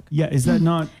Facebook. Yeah, is that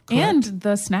not correct? And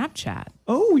the Snapchat.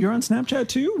 Oh, you're on Snapchat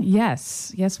too?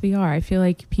 Yes, we are. I feel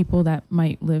like people that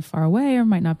might live far away or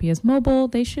might not be as mobile,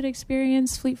 they should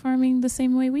experience fleet farming the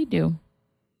same way we do.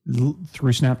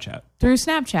 Through Snapchat. Through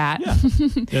Snapchat.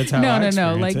 Yeah, that's how I no.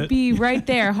 experience Like it. be right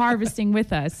there harvesting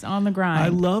with us on the grind. I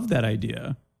love that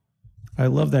idea.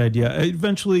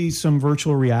 Eventually, some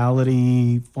virtual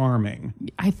reality farming.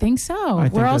 I think so. I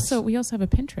think we also have a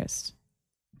Pinterest.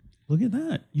 Look at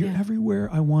that. You're Yeah. everywhere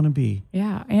I want to be.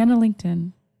 Yeah, and a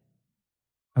LinkedIn.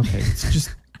 Okay, let's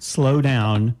just slow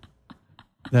down.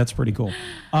 That's pretty cool.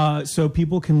 So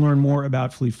people can learn more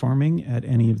about fleet farming at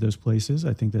any of those places.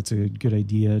 I think that's a good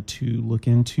idea to look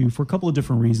into for a couple of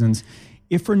different reasons.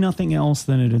 If for nothing else,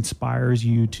 then it inspires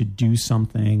you to do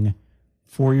something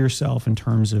for yourself in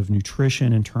terms of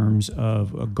nutrition, in terms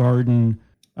of a garden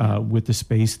with the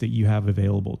space that you have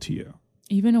available to you.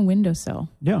 Even a windowsill.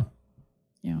 Yeah.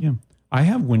 Yeah. I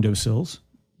have windowsills.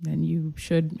 Then you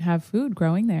should have food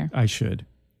growing there. I should.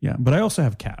 Yeah. But I also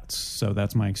have cats. So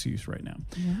that's my excuse right now.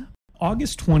 Yeah.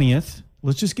 August 20th.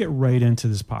 Let's just get right into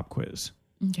this pop quiz.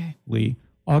 Okay. Lee,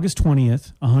 August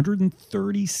 20th,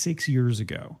 136 years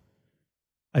ago.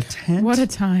 A tent. What a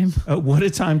time. What a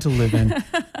time to live in.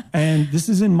 And this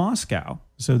is in Moscow.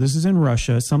 So this is in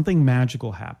Russia. Something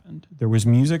magical happened. There was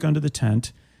music under the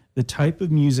tent, the type of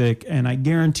music, and I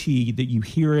guarantee that you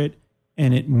hear it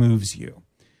and it moves you.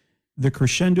 The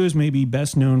crescendo is maybe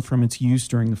best known from its use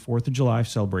during the 4th of July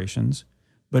celebrations,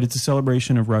 but it's a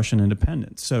celebration of Russian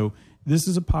independence. So this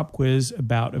is a pop quiz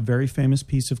about a very famous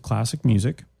piece of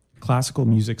classical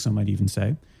music, some might even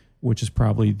say, which is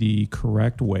probably the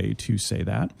correct way to say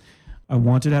that. I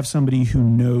wanted to have somebody who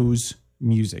knows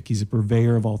music. He's a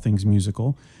purveyor of all things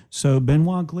musical. So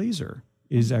Benoit Glazer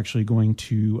is actually going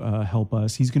to help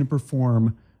us. He's going to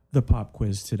perform the pop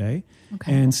quiz today.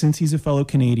 Okay. And since he's a fellow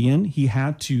Canadian, he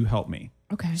had to help me.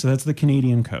 Okay. So that's the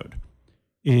Canadian code,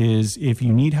 is if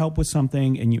you need help with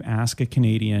something and you ask a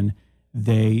Canadian,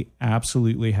 they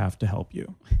absolutely have to help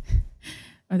you.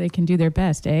 Or they can do their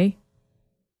best, eh?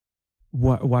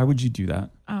 Why would you do that?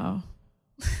 Oh.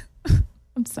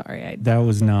 I'm sorry. That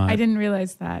was not. I didn't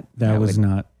realize that. That was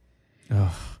not.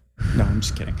 Oh, no, I'm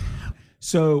just kidding.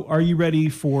 So are you ready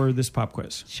for this pop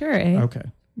quiz? Sure, eh? Okay.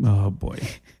 Oh, boy.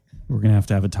 We're going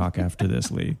to have a talk after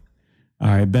this, Lee. All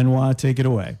right, Benoit, take it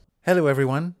away. Hello,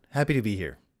 everyone. Happy to be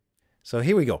here. So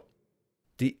here we go.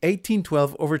 The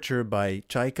 1812 Overture by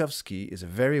Tchaikovsky is a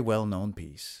very well-known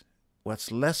piece.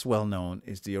 What's less well-known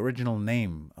is the original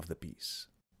name of the piece.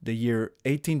 The year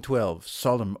 1812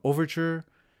 Solemn Overture.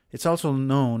 It's also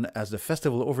known as the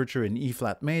Festival Overture in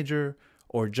E-flat major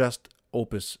or just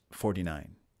Opus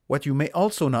 49. What you may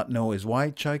also not know is why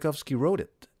Tchaikovsky wrote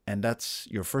it, and that's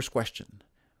your first question.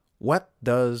 What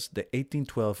does the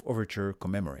 1812 Overture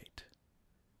commemorate?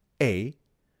 A.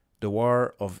 The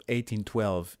War of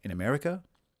 1812 in America.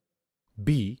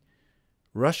 B.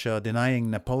 Russia denying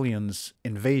Napoleon's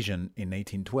invasion in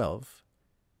 1812.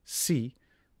 C.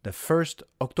 The first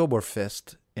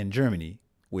Oktoberfest in Germany,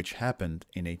 which happened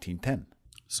in 1810.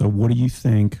 So what do you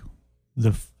think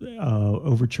the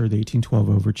overture, the 1812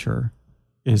 overture,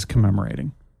 is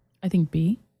commemorating? I think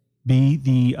B. B,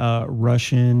 the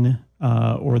Russian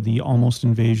or the almost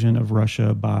invasion of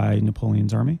Russia by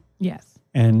Napoleon's army Yes.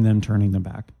 and them turning them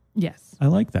back. Yes. I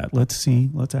like that. Let's see.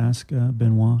 Let's ask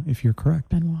Benoit if you're correct.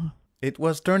 Benoit. It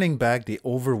was turning back the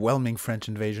overwhelming French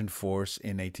invasion force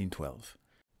in 1812.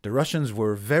 The Russians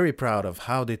were very proud of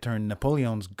how they turned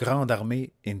Napoleon's Grande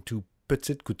Armée into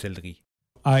Petite Coutellerie.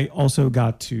 I also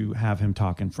got to have him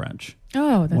talk in French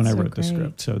Oh, that's when I so wrote the great.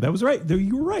 script. So that was right.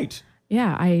 You were right.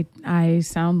 Yeah, I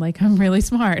sound like I'm really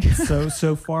smart.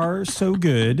 So far, so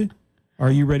good.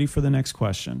 Are you ready for the next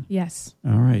question? Yes.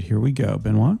 All right, here we go.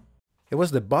 Benoit? It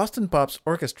was the Boston Pops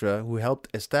Orchestra who helped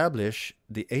establish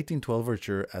the 1812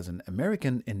 overture as an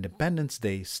American Independence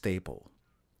Day staple.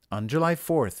 On July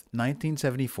 4th,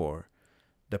 1974,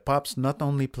 the Pops not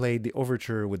only played the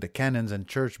overture with the cannons and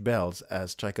church bells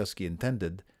as Tchaikovsky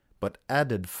intended, but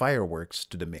added fireworks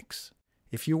to the mix.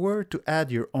 If you were to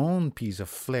add your own piece of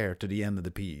flair to the end of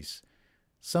the piece,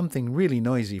 something really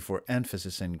noisy for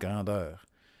emphasis and grandeur,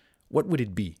 what would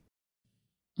it be?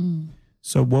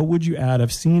 So what would you add?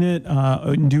 I've seen it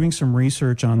in doing some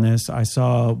research on this. I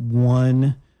saw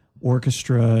one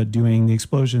orchestra doing the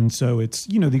explosion. So it's,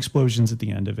 the explosions at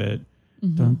the end of it.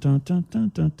 Dun, dun, dun,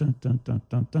 dun, dun, dun, dun, dun,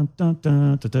 dun, dun, dun,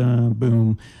 dun, dun, dun,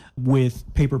 boom,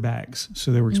 with paper bags.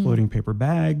 So they were exploding paper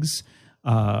bags.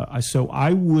 So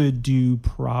I would do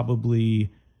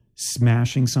probably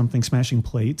smashing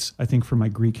plates. I think for my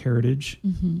Greek heritage,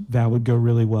 that would go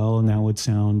really well. And that would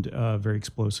sound very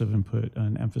explosive and put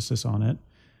an emphasis on it.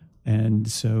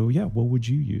 And so, yeah, what would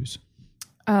you use?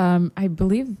 I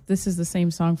believe this is the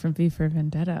same song from V for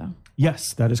Vendetta.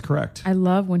 Yes, that is correct. I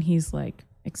love when he's like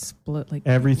explode, like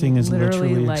Everything is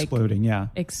literally like exploding. Yeah.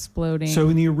 exploding. So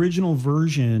in the original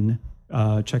version,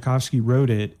 Tchaikovsky wrote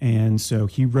it, and so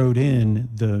he wrote in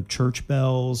the church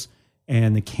bells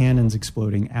and the cannons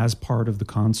exploding as part of the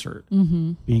concert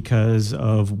because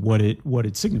of what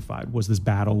it signified was this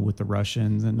battle with the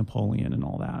Russians and Napoleon and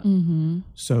all that.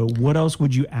 So what else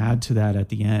would you add to that at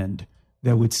the end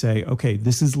that would say, okay,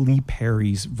 this is Lee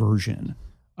Perry's version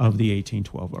of the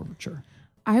 1812 overture?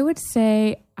 I would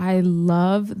say I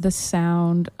love the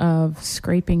sound of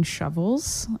scraping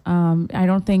shovels. I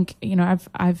don't think,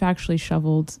 I've actually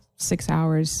shoveled 6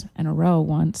 hours in a row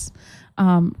once,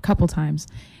 a couple times.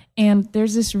 And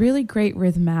there's this really great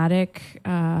rhythmic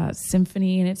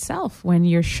symphony in itself when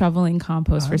you're shoveling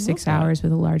compost for 6 hours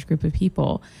with a large group of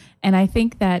people. And I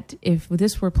think that if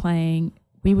this were playing,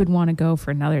 we would want to go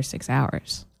for another 6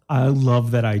 hours. I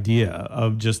love that idea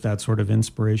of just that sort of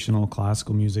inspirational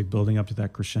classical music building up to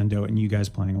that crescendo and you guys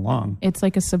playing along. It's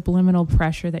like a subliminal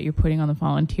pressure that you're putting on the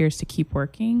volunteers to keep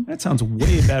working. That sounds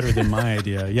way better than my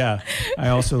idea. Yeah. I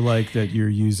also like that you're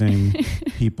using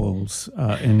people's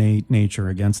innate nature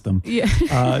against them.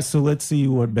 Yeah. So let's see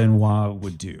what Benoit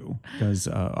would do, because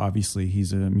obviously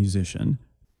he's a musician.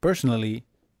 Personally,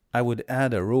 I would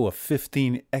add a row of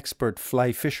 15 expert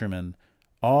fly fishermen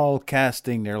all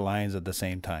casting their lines at the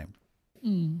same time.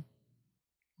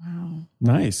 Wow.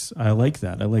 Nice. I like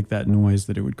that. I like that noise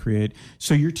that it would create.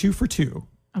 So you're 2 for 2.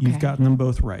 Okay. You've gotten them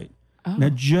both right. Oh. Now,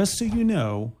 just so you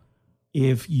know,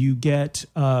 if you get,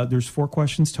 there's 4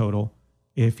 questions total.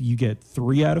 If you get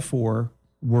 3 out of 4,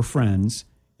 we're friends.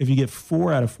 If you get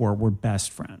 4 out of 4, we're best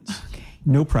friends. Okay.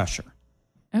 No pressure.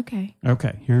 Okay.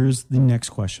 Okay. Here's the next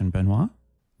question, Benoit.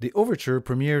 The overture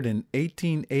premiered in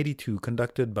 1882,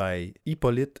 conducted by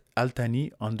Hippolyte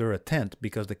Altani under a tent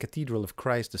because the Cathedral of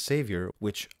Christ the Savior,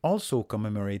 which also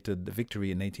commemorated the victory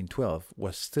in 1812,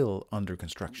 was still under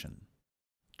construction.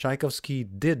 Tchaikovsky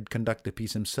did conduct the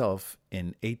piece himself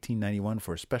in 1891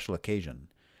 for a special occasion.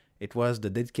 It was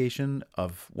the dedication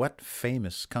of what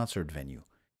famous concert venue?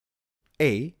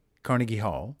 A. Carnegie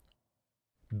Hall.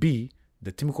 B.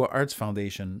 The Timucua Arts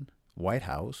Foundation, White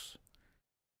House.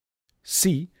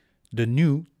 C. The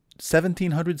new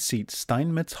 1,700-seat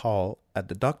Steinmetz Hall at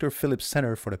the Dr. Phillips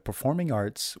Center for the Performing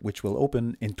Arts, which will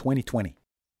open in 2020.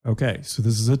 Okay, so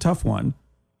this is a tough one.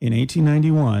 In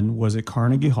 1891, was it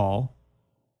Carnegie Hall?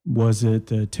 Was it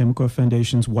the Timucua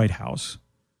Foundation's White House?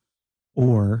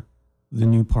 Or the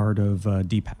new part of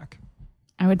DPAC?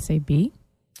 I would say B.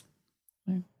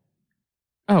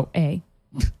 Oh, A.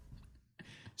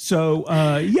 So,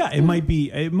 yeah, it might be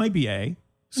A.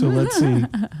 So let's see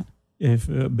if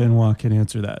Benoit can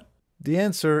answer that. The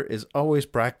answer is always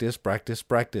practice, practice,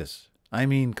 practice. I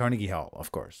mean Carnegie Hall,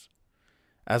 of course.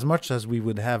 As much as we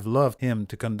would have loved him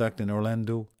to conduct in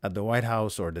Orlando, at the White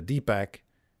House, or the DPAC,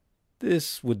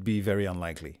 this would be very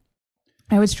unlikely.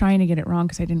 I was trying to get it wrong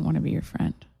because I didn't want to be your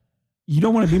friend. You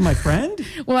don't want to be my friend?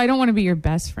 Well, I don't want to be your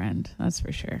best friend. That's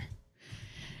for sure.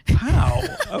 How?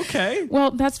 Okay.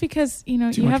 Well, that's because, Too you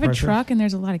much have a pressure? truck and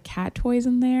there's a lot of cat toys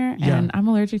in there, Yeah. and I'm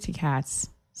allergic to cats.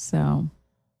 So,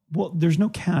 Well, there's no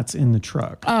cats in the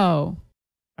truck. oh,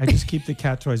 I just keep the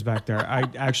cat toys back there. I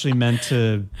actually meant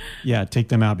to, take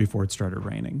them out before it started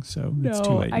raining. So it's too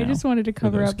no, late now. I just wanted to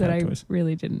cover those up that cat I toys.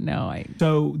 really didn't know.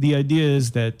 So the idea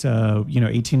is that,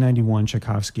 1891,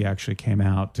 Tchaikovsky actually came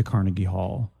out to Carnegie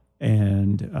Hall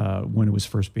and when it was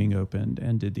first being opened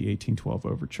and did the 1812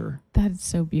 overture. That's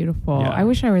so beautiful. Yeah. I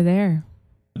wish I were there.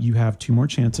 You have two more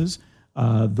chances.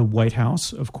 The White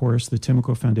House, of course, the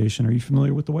Timucua Foundation. Are you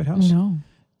familiar with the White House? No.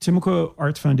 Timucua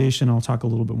Arts Foundation, I'll talk a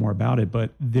little bit more about it,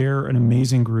 but they're an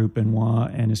amazing group.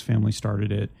 Benoit and his family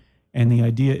started it. And the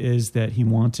idea is that he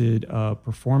wanted a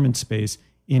performance space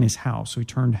in his house. So he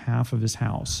turned half of his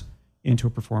house into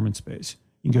a performance space.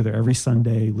 You can go there every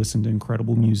Sunday, listen to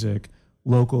incredible music,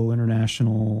 local,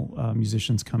 international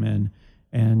musicians come in.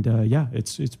 And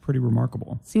it's pretty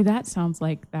remarkable. See, that sounds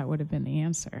like that would have been the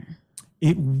answer.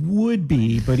 It would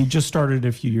be, but he just started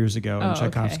a few years ago, and Oh, okay.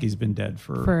 Tchaikovsky's been dead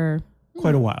For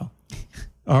quite a while.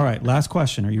 All right, last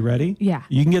question. Are you ready? Yeah.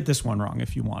 You can get this one wrong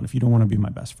if you want, if you don't want to be my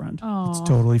best friend. Aw. It's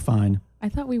totally fine. I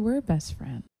thought we were best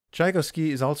friends.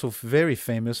 Tchaikovsky is also very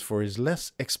famous for his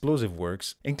less explosive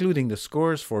works, including the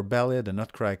scores for Ballet, The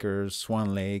Nutcrackers,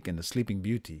 Swan Lake, and The Sleeping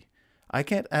Beauty. I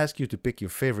can't ask you to pick your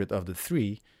favorite of the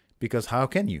three, because how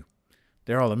can you?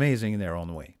 They're all amazing in their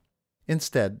own way.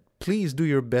 Instead, please do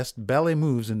your best ballet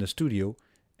moves in the studio,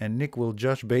 and Nick will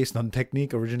judge based on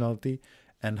technique, originality,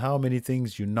 and how many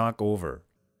things you knock over.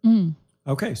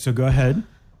 Okay, so go ahead.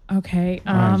 Okay.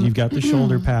 All right, you've got the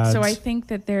shoulder pads. So I think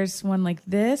that there's one like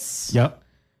this. Yep.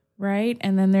 Right?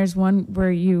 And then there's one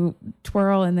where you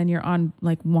twirl and then you're on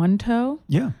like one toe.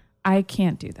 Yeah. I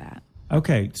can't do that.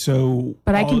 Okay, so.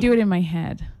 But I can do it in my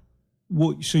head.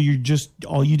 Well, so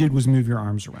all you did was move your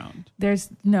arms around. There's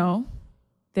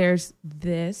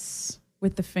this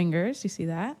with the fingers. You see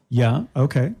that? Yeah,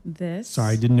 okay. This.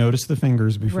 Sorry, I didn't notice the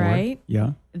fingers before. Right.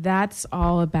 Yeah. That's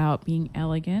all about being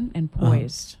elegant and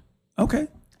poised. Okay.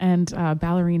 And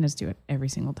ballerinas do it every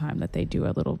single time that they do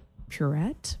a little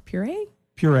puree? Puree.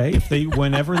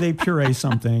 Whenever they puree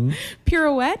something,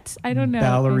 Pirouette? I don't know.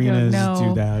 ballerinas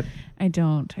do that. I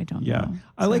don't Yeah. know.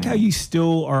 I like how you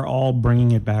still are all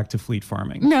bringing it back to fleet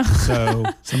farming. No. So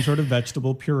some sort of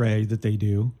vegetable puree that they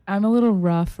do. I'm a little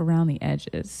rough around the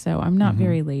edges, so I'm not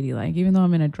very ladylike. Even though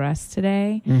I'm in a dress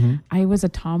today, I was a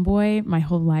tomboy my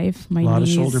whole life. My A lot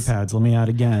knees, of shoulder pads. Let me add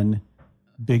again.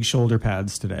 Big shoulder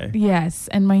pads today. Yes,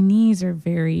 and my knees are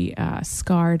very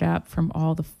scarred up from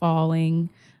all the falling.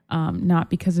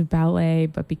 Not because of ballet,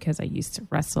 but because I used to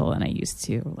wrestle and I used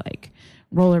to like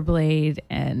rollerblade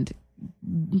and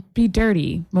be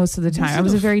dirty most of the time. I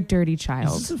was a very dirty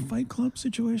child. Is this a Fight Club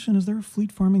situation? Is there a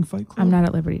fleet farming Fight Club? I'm not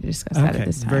at liberty to discuss that at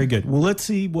this time. Very good. Well, let's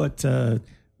see what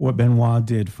Benoit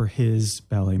did for his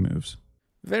ballet moves.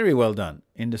 Very well done.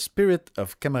 In the spirit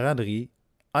of camaraderie,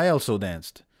 I also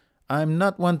danced. I'm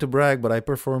not one to brag, but I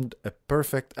performed a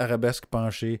perfect arabesque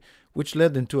penché, which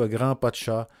led into a grand pas de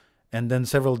chat, and then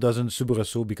several dozen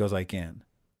soubresauts because I can.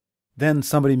 Then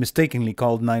somebody mistakenly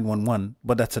called 911,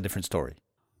 but that's a different story.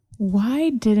 Why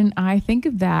didn't I think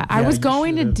of that? I Yeah, was you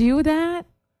going to should've. do that,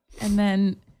 and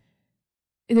then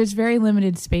there's very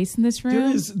limited space in this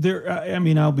room.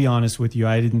 I'll be honest with you.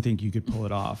 I didn't think you could pull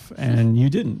it off, and you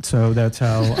didn't. So that's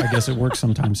how I guess it works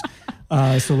sometimes.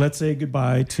 So let's say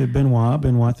goodbye to Benoit.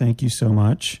 Benoit, thank you so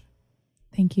much.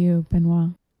 Thank you,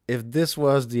 Benoit. If this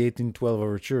was the 1812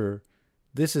 overture,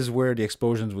 this is where the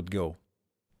explosions would go.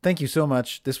 Thank you so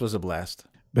much. This was a blast.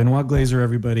 Benoit Glazer,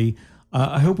 everybody.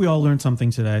 I hope we all learned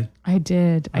something today. I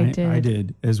did. I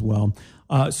did as well.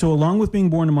 So along with being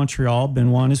born in Montreal,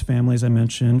 Benoit and his family, as I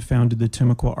mentioned, founded the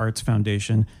Timucua Arts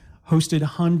Foundation, hosted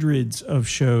hundreds of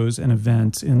shows and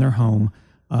events in their home.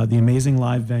 The amazing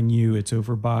live venue, it's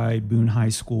over by Boone High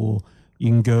School. You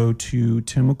can go to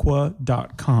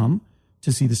timucua.com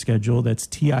to see the schedule. That's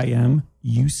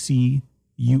TIMUCUA.com.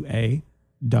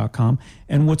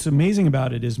 And what's amazing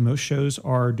about it is most shows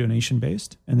are donation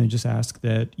based, and they just ask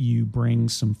that you bring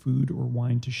some food or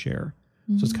wine to share.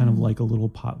 So it's kind of like a little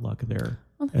potluck there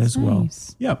as well.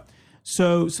 Nice. Yeah.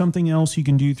 So something else you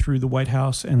can do through the White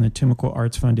House and the Timucua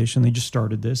Arts Foundation, they just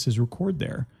started this, is record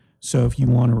there. So if you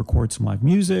want to record some live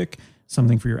music,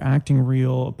 something for your acting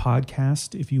reel, a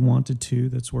podcast, if you wanted to,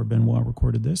 that's where Benoit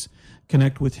recorded this.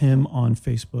 Connect with him on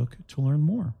Facebook to learn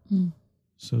more.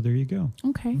 So there you go.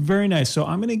 Okay. Very nice. So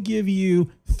I'm going to give you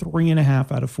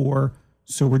 3.5 out of 4.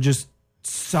 So we're just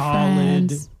solid,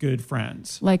 Friends. good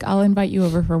friends. Like, I'll invite you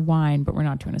over for wine, but we're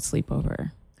not doing a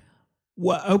sleepover.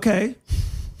 Well, okay.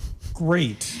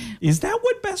 Great. Is that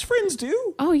what best friends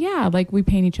do? Oh, yeah. Like, we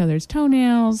paint each other's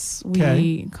toenails. Okay.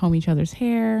 We comb each other's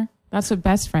hair. That's what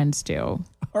best friends do.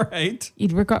 All right.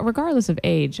 Regardless of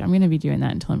age, I'm going to be doing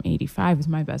that until I'm 85 with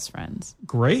my best friends.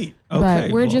 Great. Okay.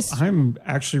 But we're Well, just- I'm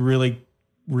actually really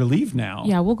relieved now.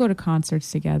 Yeah, we'll go to concerts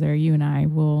together. You and I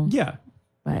will. Yeah.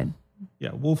 But Yeah.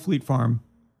 We'll Fleet Farm.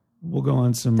 We'll go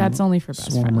on some that's only for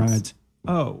best swarm friends. rides.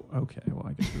 Oh, okay. Well,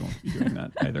 I guess we won't be doing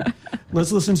that either.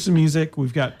 Let's listen to some music.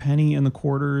 We've got Penny and the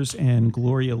Quarters and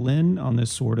Gloria Lynn on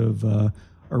this sort of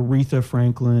Aretha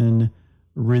Franklin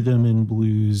rhythm and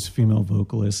blues female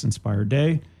vocalist inspired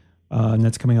day. And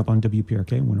that's coming up on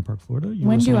WPRK in Winter Park, Florida. You're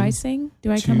When do listening I sing?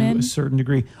 Do I come to in? a certain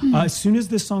degree. As soon as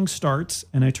this song starts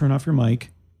and I turn off your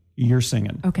mic, you're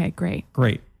singing. Okay, great.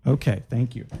 Great. Okay.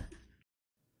 Thank you.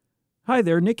 Hi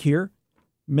there, Nick here.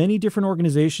 Many different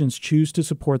organizations choose to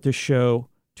support this show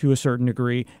to a certain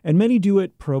degree, and many do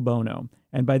it pro bono.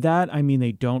 And by that, I mean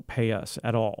they don't pay us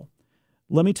at all.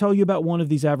 Let me tell you about one of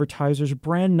these advertisers,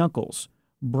 Brand Knuckles.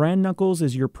 Brand Knuckles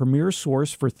is your premier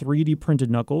source for 3D printed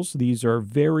knuckles. These are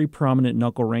very prominent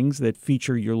knuckle rings that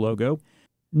feature your logo.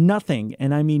 Nothing,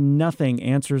 and I mean nothing,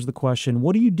 answers the question,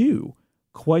 what do you do?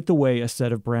 Quite the way a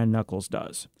set of Brand Knuckles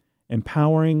does.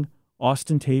 Empowering,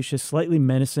 ostentatious, slightly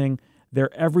menacing,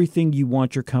 they're everything you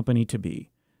want your company to be.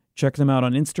 Check them out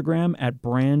on Instagram at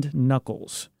Brand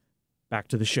Knuckles. Back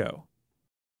to the show.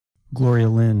 Gloria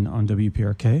Lynn on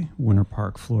WPRK, Winter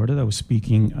Park, Florida. That was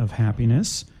Speaking of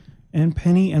Happiness. And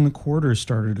Penny and the Quarters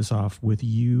started us off with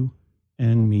You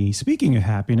and Me. Speaking of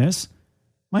happiness,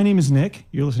 my name is Nick.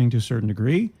 You're listening to a certain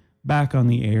degree. Back on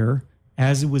the air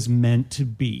as it was meant to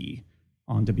be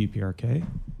on WPRK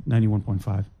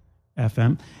 91.5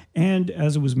 FM. And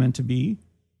as it was meant to be,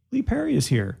 Lee Perry is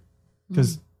here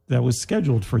because that was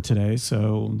scheduled for today.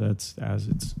 So that's as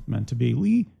it's meant to be.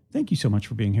 Lee, thank you so much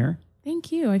for being here.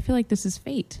 Thank you. I feel like this is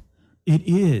fate. It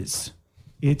is.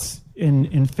 It's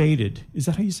in Fated. Is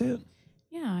that how you say it?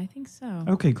 Yeah, I think so.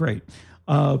 Okay, great.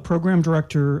 Program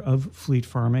director of Fleet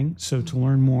Farming. So to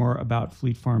learn more about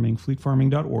Fleet Farming,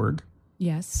 fleetfarming.org.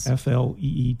 Yes.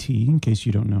 FLEET, in case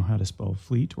you don't know how to spell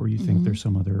fleet or you think there's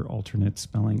some other alternate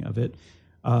spelling of it.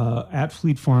 At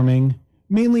Fleet Farming,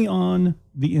 mainly on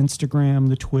the Instagram,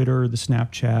 the Twitter, the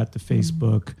Snapchat, the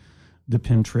Facebook, the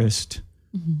Pinterest.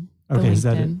 Okay, is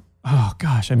that it? LinkedIn. Oh,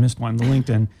 gosh, I missed one, the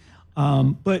LinkedIn.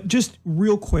 But just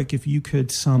real quick, if you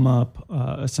could sum up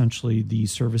essentially the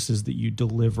services that you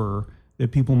deliver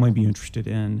that people might be interested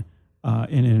in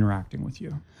interacting with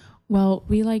you. Well,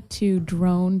 we like to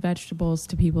drone vegetables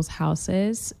to people's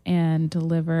houses and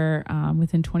deliver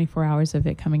within 24 hours of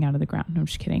it coming out of the ground. No, I'm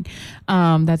just kidding.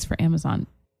 That's for Amazon.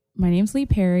 My name's Lee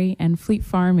Perry, and Fleet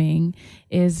Farming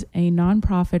is a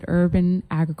nonprofit urban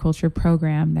agriculture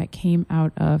program that came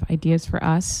out of Ideas for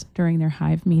Us during their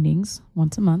Hive meetings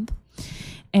once a month.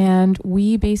 And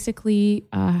we basically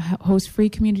host free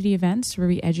community events where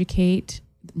we educate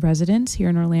residents here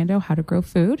in Orlando how to grow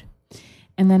food.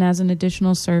 And then as an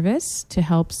additional service to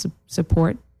help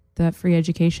support the free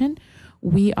education,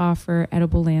 we offer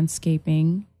edible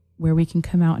landscaping where we can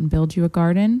come out and build you a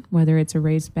garden, whether it's a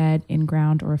raised bed,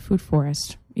 in-ground, or a food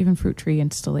forest, even fruit tree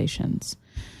installations.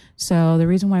 So the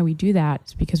reason why we do that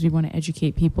is because we want to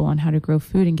educate people on how to grow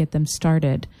food and get them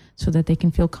started so that they can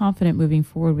feel confident moving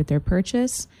forward with their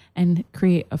purchase and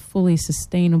create a fully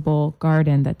sustainable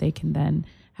garden that they can then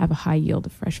have a high yield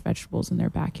of fresh vegetables in their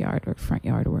backyard or front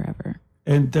yard or wherever.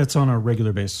 And that's on a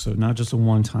regular basis, so not just a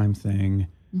one-time thing.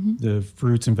 The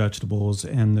fruits and vegetables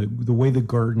and the way the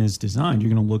garden is designed, you're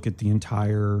going to look at the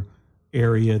entire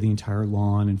area, the entire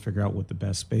lawn, and figure out what the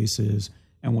best space is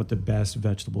and what the best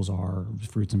vegetables are,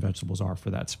 fruits and vegetables are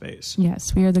for that space.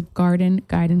 Yes, we are the garden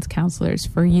guidance counselors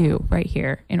for you right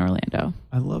here in Orlando.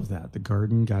 I love that, the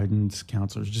garden guidance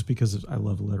counselors, just because I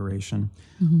love alliteration.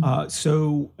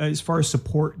 So as far as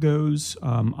support goes,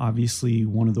 obviously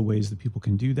one of the ways that people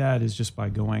can do that is just by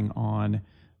going on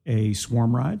a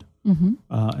swarm ride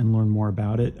and learn more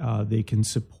about it. They can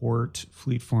support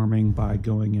Fleet Farming by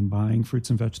going and buying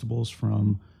fruits and vegetables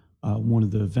from one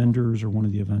of the vendors or one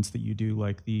of the events that you do,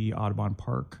 like the Audubon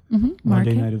Park Monday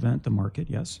Market. night event, the market,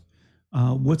 yes.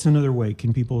 What's another way?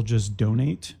 Can people just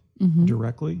donate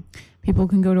directly? People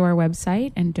can go to our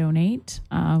website and donate.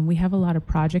 We have a lot of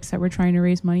projects that we're trying to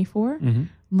raise money for.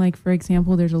 Like, for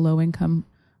example, there's a low-income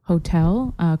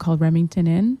hotel called Remington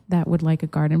Inn that would like a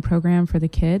garden program for the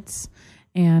kids.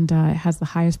 And it has the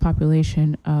highest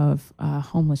population of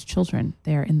homeless children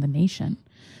there in the nation.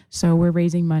 So we're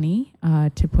raising money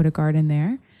to put a garden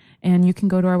there. And you can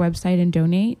go to our website and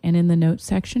donate. And in the notes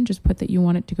section, just put that you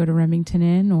want it to go to Remington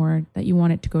Inn, or that you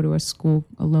want it to go to a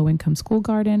low-income school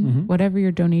garden, whatever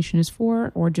your donation is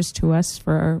for, or just to us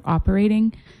for our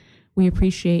operating. We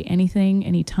appreciate anything,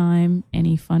 any time,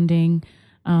 any funding,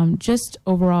 just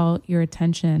overall your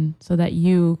attention, so that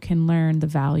you can learn the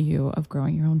value of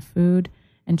growing your own food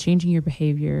and changing your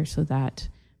behavior so that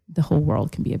the whole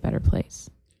world can be a better place.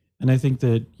 And I think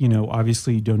that,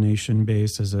 obviously donation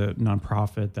based as a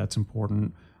nonprofit, that's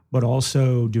important, but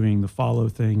also doing the follow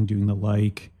thing, doing the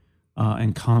like,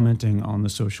 and commenting on the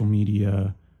social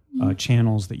media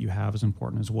channels that you have is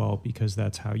important as well, because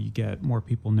that's how you get more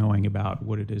people knowing about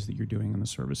what it is that you're doing and the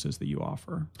services that you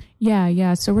offer.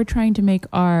 Yeah. So we're trying to make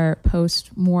our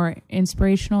post more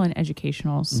inspirational and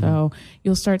educational. So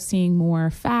you'll start seeing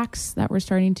more facts that we're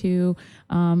starting to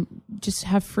just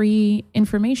have free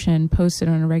information posted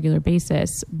on a regular basis.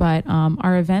 But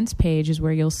our events page is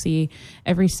where you'll see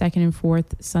every second and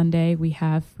fourth Sunday we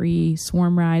have free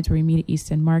swarm rides where we meet at East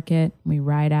End Market. We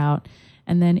ride out.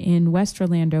 And then in West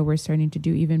Orlando, we're starting to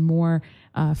do even more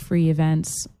free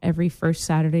events every first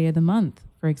Saturday of the month.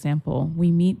 For example,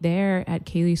 we meet there at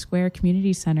Cayley Square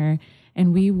Community Center,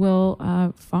 and we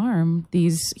will farm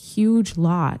these huge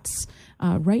lots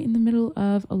right in the middle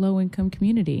of a low-income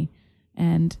community.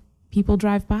 And people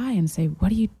drive by and say, "What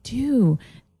do you do?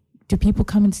 Do people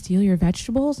come and steal your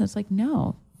vegetables?" And it's like,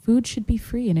 no, food should be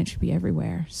free and it should be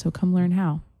everywhere. So come learn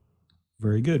how.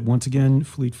 Very good. Once again,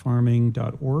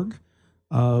 fleetfarming.org.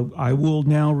 I will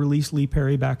now release Lee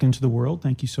Perry back into the world.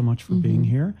 Thank you so much for being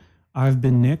here. I've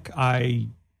been Nick. I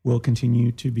will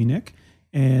continue to be Nick.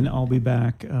 And I'll be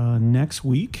back next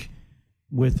week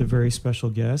with a very special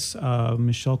guest.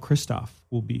 Michelle Christoph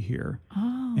will be here.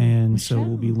 Oh, and Michelle. So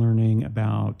we'll be learning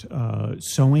about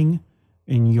sewing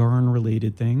and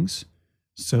yarn-related things.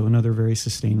 So another very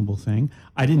sustainable thing.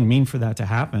 I didn't mean for that to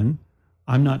happen.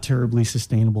 I'm not terribly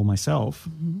sustainable myself.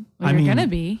 Well, you're going to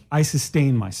be. I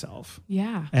sustain myself.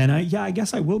 Yeah. And I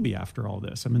guess I will be after all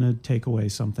this. I'm going to take away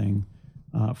something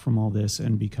from all this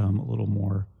and become a little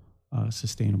more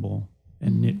sustainable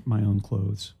and knit my own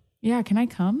clothes. Yeah. Can I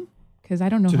come? Because I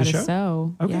don't know To how the to show?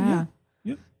 sew. Okay, yeah.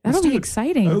 That'll Let's do be it.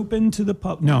 exciting. Open to the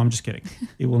public. No, I'm just kidding.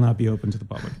 It will not be open to the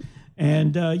public.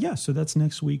 And so that's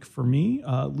next week for me.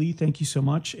 Lee, thank you so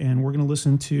much. And we're going to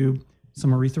listen to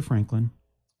some Aretha Franklin.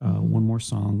 One more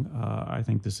song. I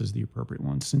think this is the appropriate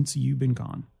one, Since You've Been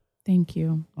Gone. Thank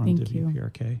you. On Thank you.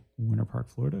 WPRK, Winter Park,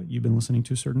 Florida. You've been listening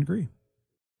to A Certain Degree.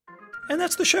 And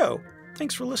that's the show.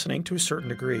 Thanks for listening to A Certain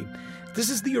Degree. This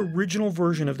is the original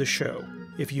version of the show.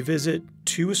 If you visit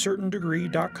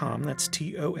toacertaindegree.com, that's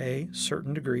TOA,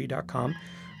 certaindegree.com,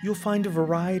 you'll find a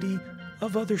variety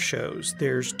of other shows.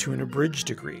 There's To an Abridged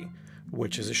Degree,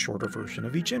 which is a shorter version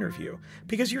of each interview.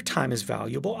 Because your time is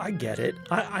valuable, I get it.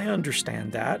 I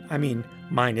understand that. I mean,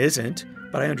 mine isn't,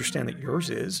 but I understand that yours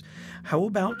is. How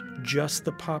about Just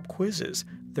the Pop Quizzes?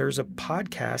 There's a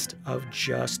podcast of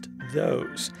just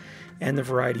those. And the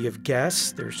variety of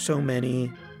guests, there's so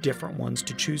many different ones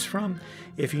to choose from.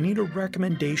 If you need a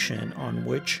recommendation on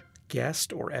which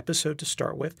guest or episode to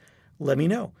start with, let me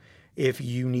know. If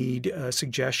you need a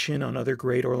suggestion on other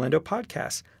great Orlando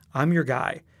podcasts, I'm your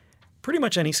guy. Pretty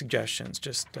much any suggestions,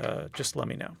 just let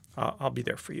me know. I'll be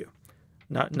there for you.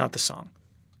 Not the song.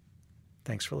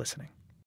 Thanks for listening.